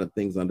and a lot of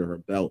things under her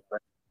belt.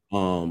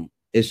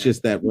 It's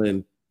just that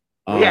when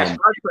Star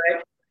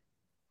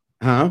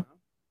Trek.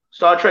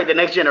 Star Trek: The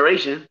Next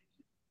Generation.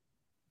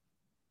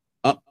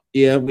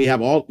 We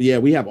have all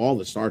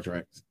the Star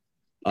Treks.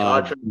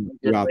 Throughout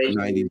the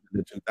 90s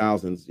and the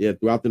 2000s. Yeah,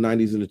 throughout the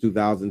 90s and the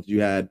 2000s,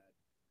 you had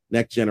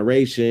Next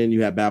Generation,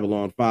 you had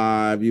Babylon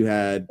 5, you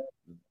had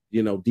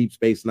Deep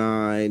Space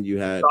Nine, you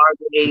had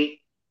Stargate.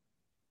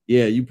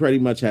 Yeah, you pretty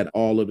much had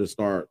all of the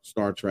Star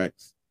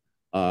Treks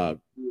in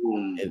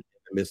the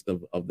midst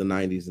of the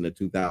 90s and the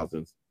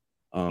 2000s.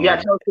 You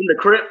got Tales from the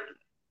Crypt.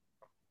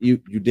 You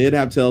did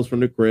have Tales from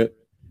the Crypt.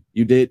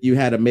 You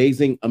had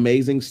amazing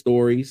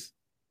stories.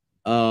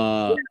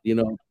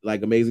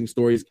 Like Amazing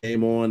Stories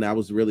came on. That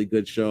was a really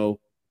good show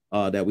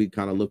that we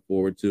kind of look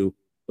forward to.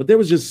 But there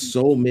was just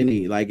so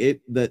many. Like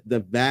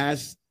the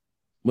vast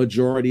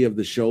majority of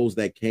the shows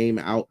that came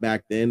out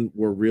back then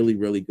were really,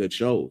 really good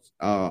shows.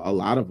 A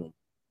lot of them.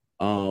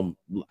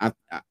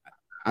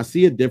 I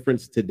see a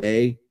difference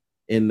today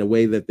in the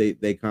way that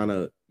they kind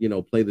of,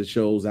 play the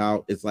shows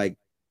out. It's like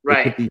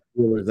they put these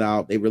feelers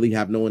out. They really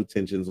have no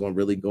intentions on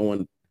really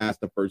going past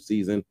the first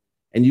season.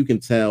 And you can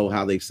tell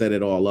how they set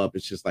it all up.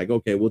 It's just like,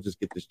 okay, we'll just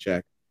get this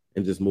check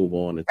and just move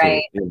on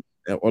until,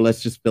 or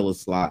let's just fill a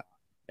slot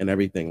and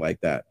everything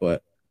like that.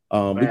 But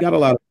we got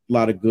a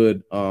lot of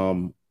good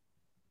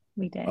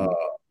we did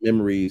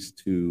memories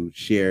to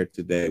share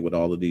today with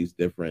all of these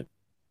different.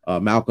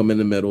 Malcolm in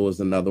the Middle is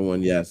another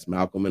one. Yes,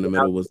 Malcolm in the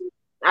Middle was.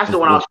 That's the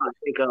one I was trying to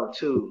think of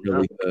too.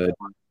 Really good.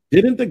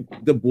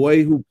 Didn't the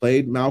boy who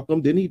played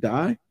Malcolm, didn't he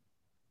die?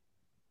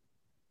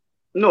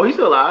 No, he's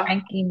still alive.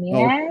 Frankie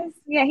Muniz?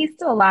 Yeah, he's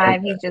still alive.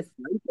 Okay. He's just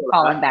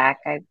calling back.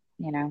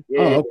 Yeah.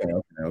 Oh, okay.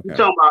 You're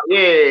talking about,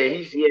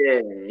 he's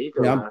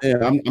alive.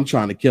 I'm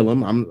trying to kill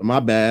him. My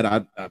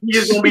bad. He's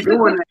just gonna be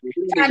doing that.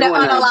 Trying to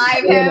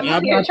unalive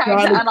him. You're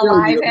trying to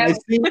unalive him.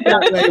 He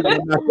got a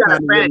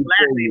Spanish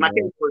last name. I can't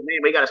remember his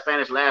name, but he got a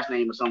Spanish last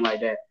name or something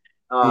like that.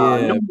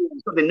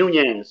 Something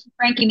Nunez.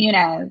 Frankie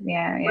Muniz.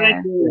 Yeah.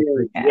 Frankie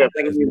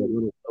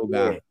Muniz.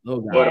 No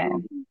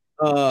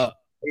guy.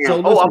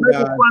 So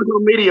America's Funniest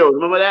Home Videos.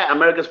 Remember that?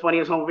 America's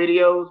Funniest Home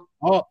Videos.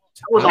 Oh,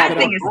 that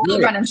thing is still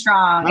running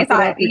strong. It's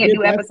on. You can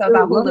do episodes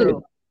on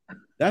Hulu.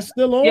 That's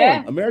still on.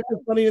 Yeah. America's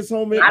Funniest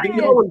Home Videos. I didn't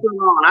know it was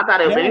still on. I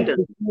thought it was ended.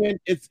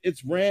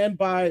 It's ran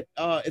by.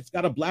 It's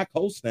got a black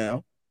host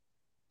now.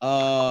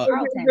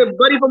 The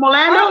buddy from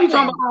Orlando. You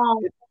talking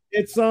about?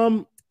 It's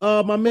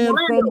my man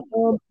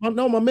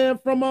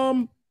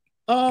from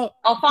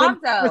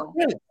Alfonso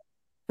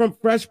from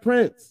Fresh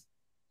Prince.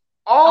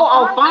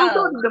 Oh,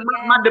 Alfonso,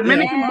 my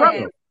Dominican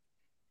brother.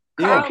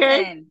 Yeah.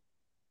 Okay.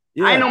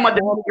 Yeah. I didn't know my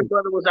Dominican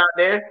brother was out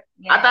there.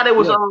 Yeah. I thought it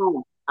was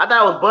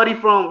Buddy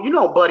from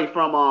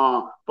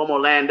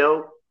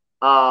Orlando.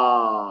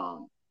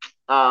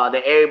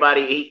 That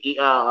everybody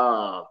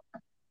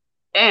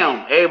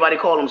everybody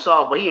called him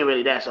soft, but he ain't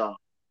really that soft.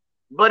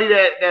 Buddy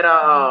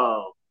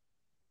that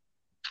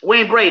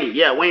Wayne Brady.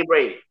 Yeah, Wayne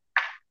Brady.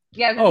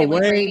 Yeah, Wayne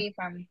Brady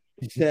from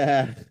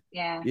Yeah.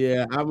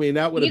 I mean,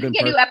 that would have been. You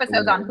can do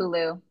episodes on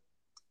Hulu.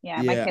 Yeah,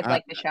 my kids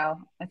like the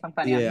show. It's some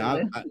funny.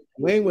 Yeah,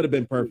 Wayne would have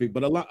been perfect,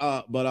 but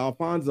but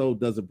Alfonso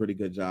does a pretty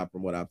good job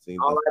from what I've seen.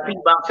 All I think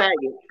about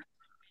tagging.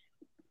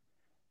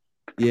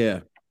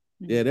 Yeah.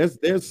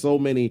 There's so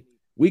many.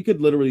 We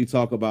could literally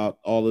talk about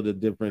all of the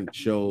different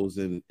shows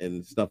and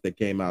stuff that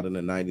came out in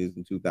the 90s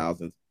and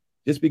 2000s,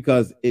 just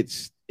because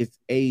it's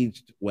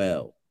aged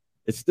well.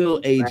 It's still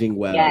aging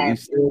well. Yes. We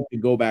still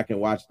can go back and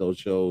watch those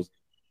shows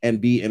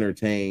and be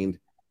entertained.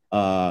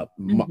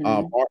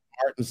 Martin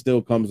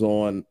still comes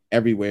on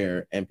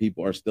everywhere and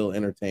people are still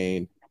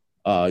entertained.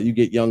 You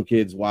get young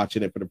kids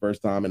watching it for the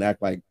first time and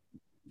act like,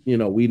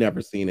 we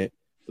never seen it.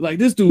 Like,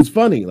 this dude's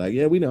funny. Like,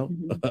 yeah, we know.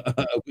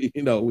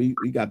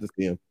 we got to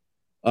see him.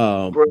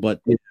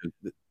 But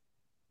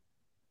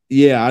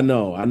yeah, I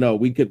know.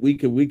 We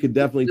could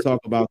definitely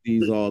talk about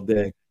these all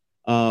day.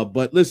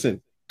 But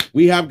listen,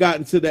 we have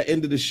gotten to the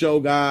end of the show,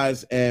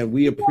 guys, and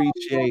we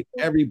appreciate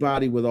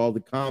everybody with all the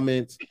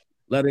comments,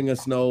 letting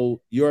us know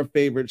your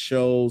favorite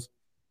shows,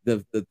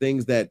 the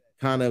things that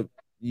kind of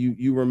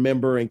you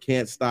remember and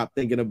can't stop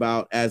thinking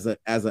about as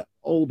an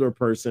older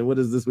person. What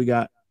is this we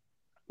got?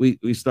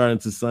 We starting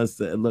to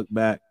sunset and look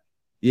back.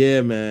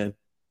 Yeah, man.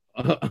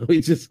 We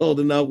just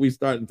holding up. We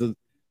starting to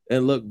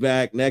and look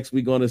back. Next,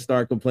 we're going to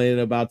start complaining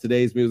about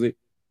today's music.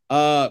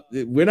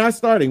 We're not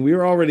starting. We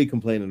were already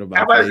complaining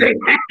about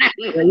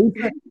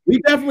it. We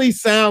definitely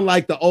sound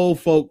like the old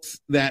folks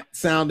that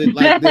sounded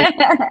like this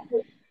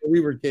when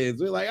we were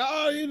kids. We're like,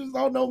 oh, you just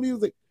don't know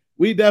music.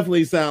 We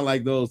definitely sound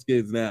like those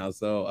kids now.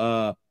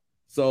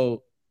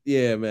 So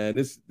yeah,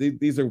 man,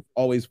 these are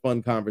always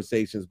fun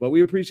conversations. But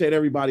we appreciate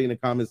everybody in the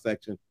comment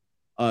section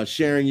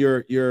sharing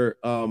your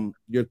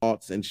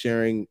thoughts and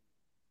sharing.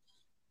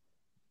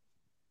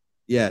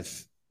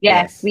 Yes,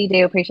 we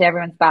do appreciate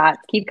everyone's thoughts.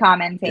 Keep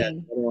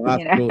commenting.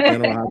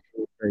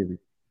 Crazy.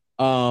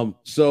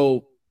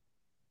 So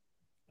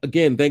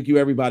again, thank you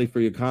everybody for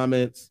your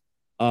comments.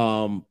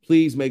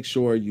 Please make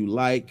sure you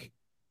like,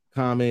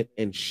 comment,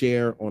 and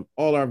share on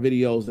all our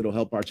videos. It'll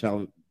help our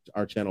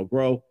channel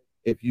grow.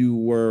 If you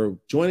were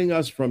joining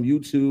us from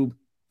YouTube,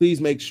 please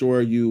make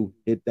sure you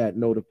hit that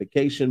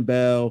notification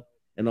bell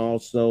and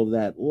also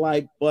that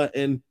like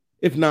button.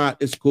 If not,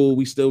 it's cool.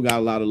 We still got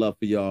a lot of love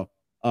for y'all.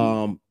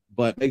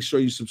 But make sure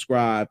you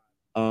subscribe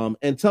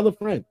and tell a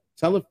friend.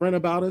 Tell a friend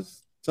about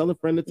us. Tell a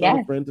friend to tell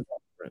a friend to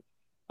tell a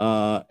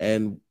friend.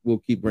 And we'll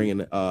keep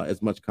bringing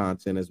as much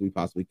content as we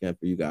possibly can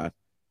for you guys.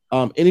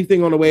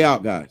 Anything on the way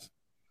out, guys?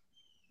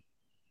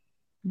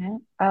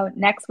 No. Oh,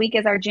 next week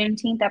is our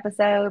Juneteenth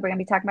episode. We're gonna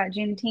be talking about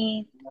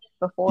Juneteenth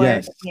before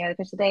the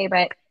official day,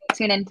 but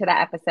tune into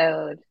that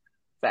episode.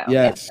 So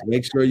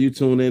make sure you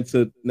tune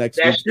into next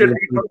week's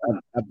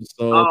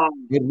episode.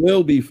 It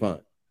will be fun.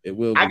 It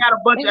will. I got a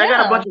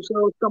bunch of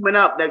shows coming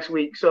up next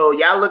week. So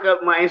y'all look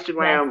up my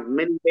Instagram,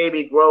 Mini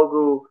Baby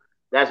Grogu.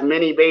 That's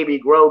Mini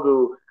Baby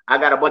Grogu. I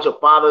got a bunch of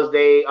Father's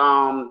Day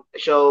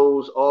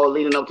shows all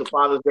leading up to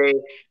Father's Day.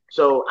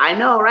 So I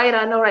know,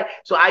 right?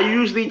 So I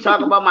usually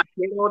talk about my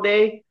kid all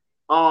day.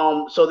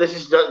 So this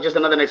is just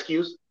another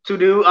excuse to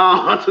do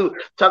to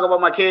talk about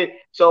my kid.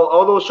 So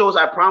all those shows,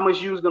 I promise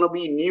you, is gonna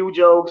be new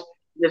jokes.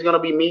 There's gonna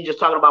be me just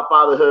talking about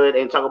fatherhood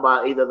and talk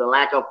about either the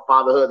lack of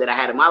fatherhood that I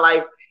had in my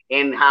life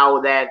and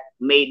how that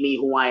made me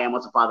who I am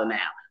as a father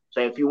now. So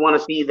if you want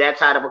to see that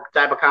type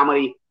of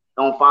comedy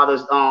on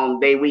Father's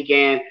Day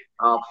weekend,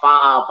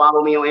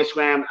 follow me on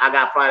Instagram. I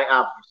got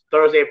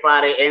Thursday,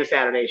 Friday, and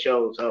Saturday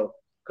shows. So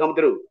come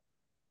through.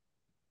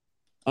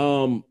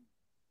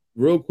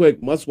 Real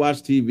quick, must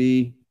watch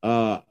TV.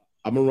 I'm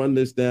gonna run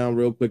this down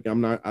real quick. I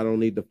don't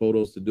need the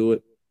photos to do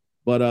it,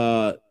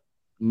 but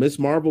Miss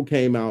Marvel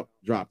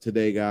dropped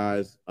today,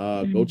 guys.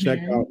 Go check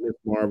out Miss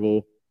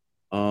Marvel.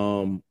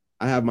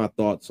 I have my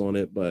thoughts on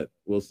it, but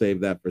we'll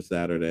save that for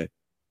Saturday.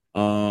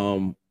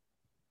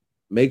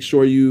 Make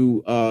sure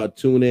you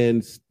tune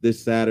in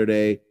this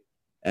Saturday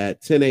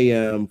at 10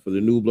 a.m. for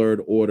the New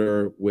Blurred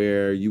Order,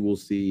 where you will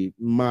see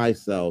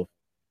myself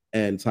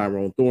and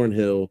Tyrone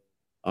Thornhill,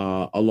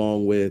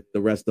 along with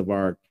the rest of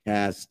our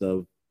cast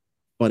of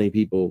funny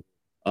people,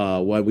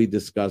 while we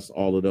discuss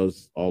all of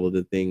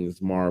the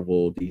things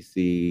Marvel,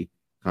 DC,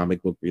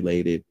 comic book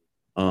related.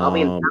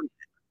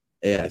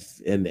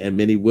 Yes, and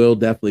Minnie will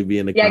definitely be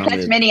in the comments. Yeah,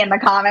 catch Minnie in the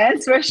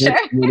comments for sure.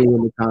 Minnie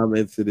in the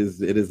comments. It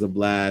is a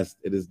blast.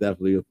 It is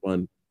definitely a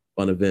fun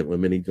event when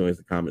Minnie joins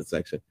the comment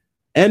section.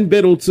 And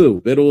Biddle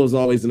too. Biddle is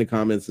always in the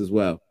comments as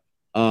well.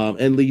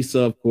 And Lisa,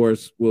 of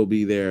course, will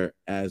be there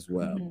as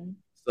well.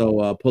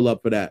 So pull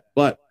up for that.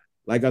 But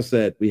like I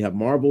said, we have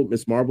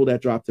Miss Marvel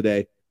that dropped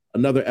today.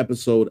 Another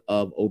episode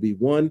of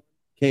Obi-Wan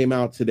came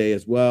out today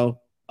as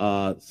well.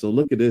 So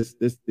look at this.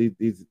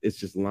 It's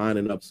just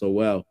lining up so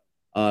well.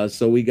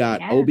 So we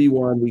got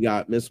Obi-Wan, we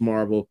got Miss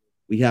Marvel,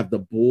 we have The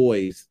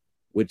Boys,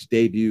 which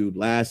debuted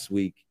last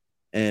week.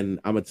 And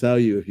I'm gonna tell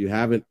you, if you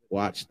haven't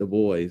watched The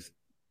Boys,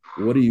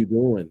 what are you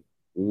doing?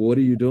 What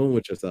are you doing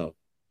with yourself?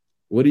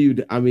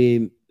 I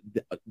mean,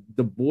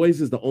 The Boys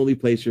is the only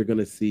place you're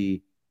gonna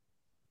see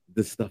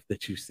the stuff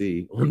that you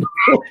see on the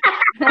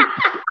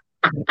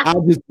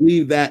I'll just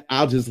leave that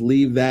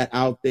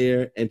out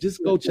there and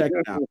just go check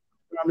it out.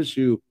 I promise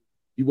you,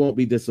 you won't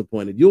be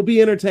disappointed. You'll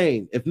be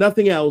entertained. If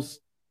nothing else,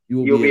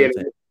 you'll be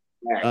entertained.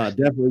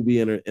 Definitely be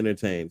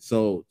entertained.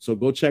 So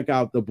go check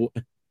out The Boy.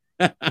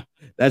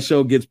 That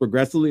show gets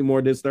progressively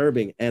more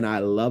disturbing, and I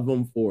love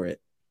them for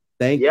it.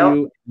 Thank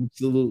you.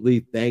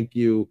 Absolutely. Thank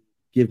you.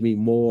 Give me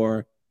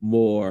more,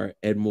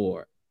 and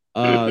more.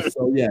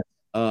 So yes,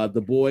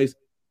 The Boys.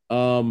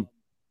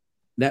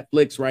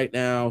 Netflix right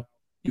now,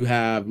 you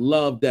have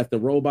Love, Death,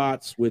 and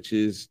Robots, which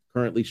is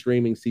currently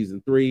streaming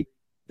season 3.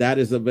 That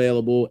is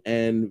available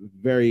and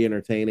very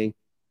entertaining.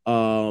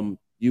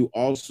 You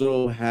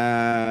also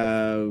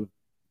have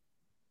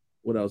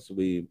what else?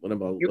 You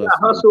got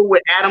Hustle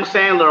with Adam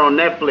Sandler on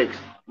Netflix.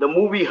 The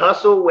movie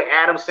Hustle with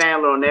Adam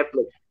Sandler on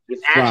Netflix.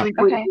 It's actually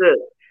pretty good.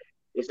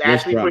 It's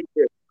actually pretty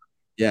good.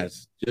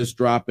 Yes, just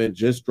dropped.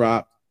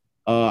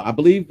 I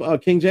believe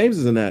King James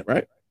is in that,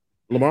 right?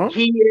 Lamar?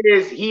 He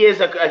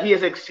is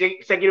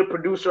executive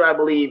producer, I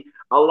believe,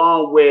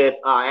 along with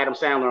Adam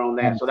Sandler on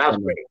that. So that's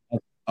great.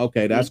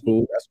 Okay, that's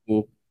cool. That's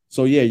cool.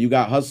 So yeah, you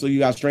got Hustle, you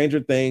got Stranger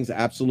Things.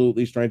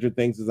 Absolutely, Stranger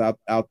Things is out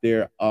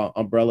there.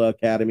 Umbrella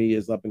Academy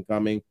is up and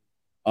coming.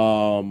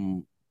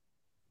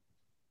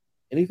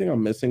 Anything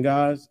I'm missing,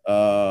 guys?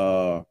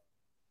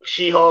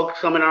 She-Hulk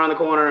coming around the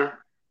corner,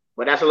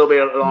 but that's a little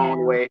bit along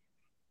the way.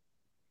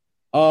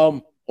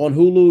 On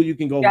Hulu, you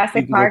can go.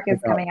 Jurassic Park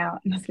is coming out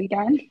this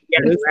weekend. Yeah,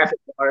 Jurassic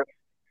Park.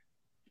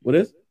 What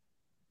is?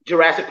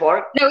 Jurassic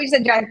Park? No, you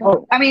said Jurassic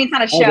Park. I mean, it's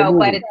not a show,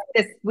 but it's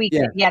this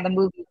weekend. Yeah, the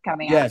movie's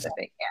coming out.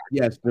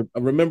 Yes.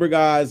 Remember,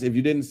 guys, if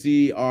you didn't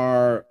see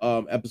our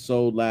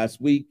episode last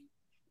week,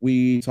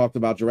 we talked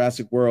about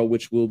Jurassic World,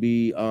 which will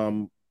be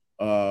coming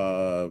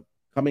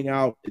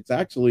out. It's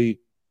actually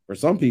for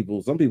some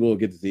people will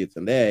get to see it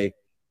today.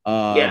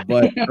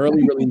 But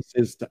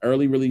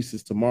early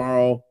releases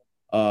tomorrow,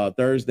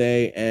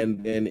 Thursday,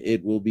 and then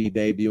it will be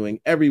debuting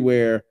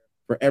everywhere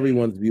for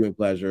everyone's viewing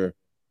pleasure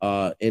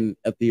in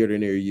a theater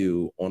near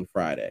you on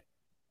Friday.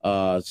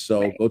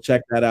 So go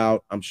check that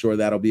out. I'm sure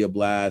that'll be a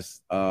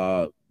blast.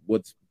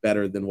 What's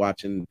better than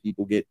watching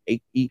people get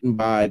eaten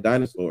by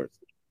dinosaurs?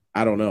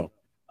 I don't know.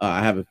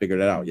 I haven't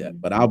figured it out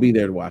yet, but I'll be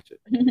there to watch it.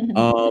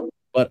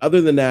 But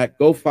other than that,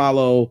 go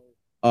follow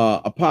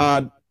a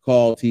pod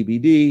called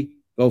TBD.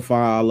 Go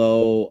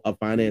follow the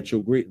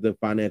Financial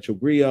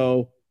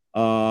Griot,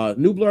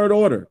 New Blurred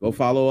Order. Go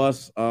follow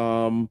us.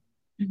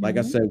 Like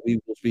I said, we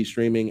will be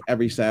streaming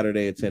every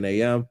Saturday at 10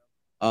 a.m.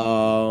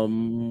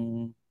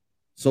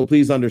 So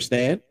please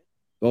understand.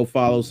 Go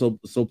follow. So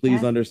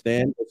please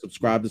understand. Go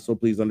subscribe to So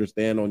Please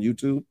Understand on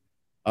YouTube.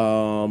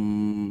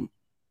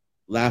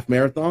 Laugh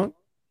Marathon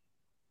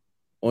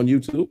on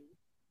YouTube.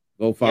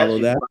 Go follow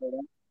that.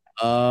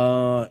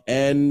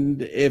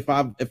 And if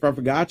I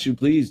forgot you,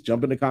 please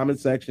jump in the comment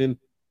section,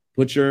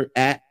 put your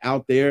 @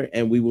 out there,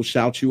 and we will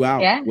shout you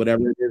out.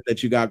 Whatever it is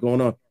that you got going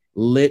on.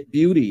 Lit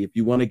Beauty. If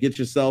you want to get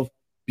yourself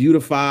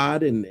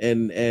beautified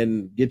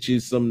and get you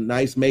some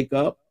nice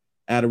makeup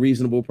at a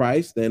reasonable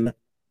price, then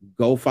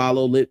go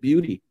follow Lit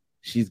Beauty.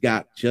 She's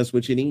got just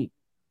what you need.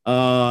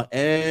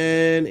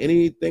 And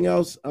anything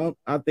else?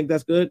 I think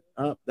that's good.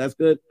 That's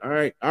good. All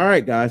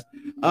right, guys.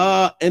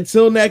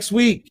 Until next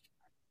week,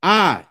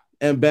 I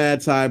am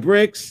Bad Ty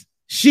Bricks.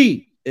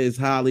 She is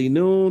Holly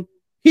Noon.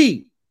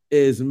 He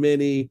is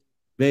Mini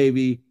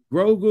Baby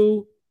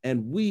Grogu,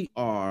 and we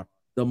are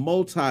the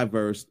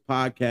Multiverse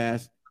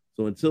Podcast.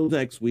 So until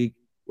next week,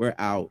 we're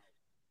out.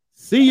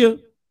 See ya.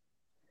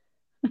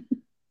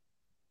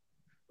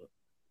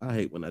 I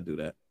hate when I do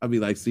that. I'll be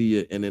like, see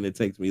ya, and then it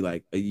takes me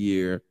like a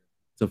year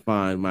to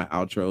find my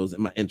outros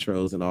and my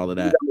intros and all of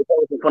that.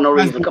 For no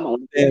reason. Come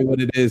on. What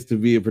it is to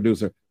be a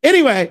producer.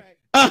 Anyway.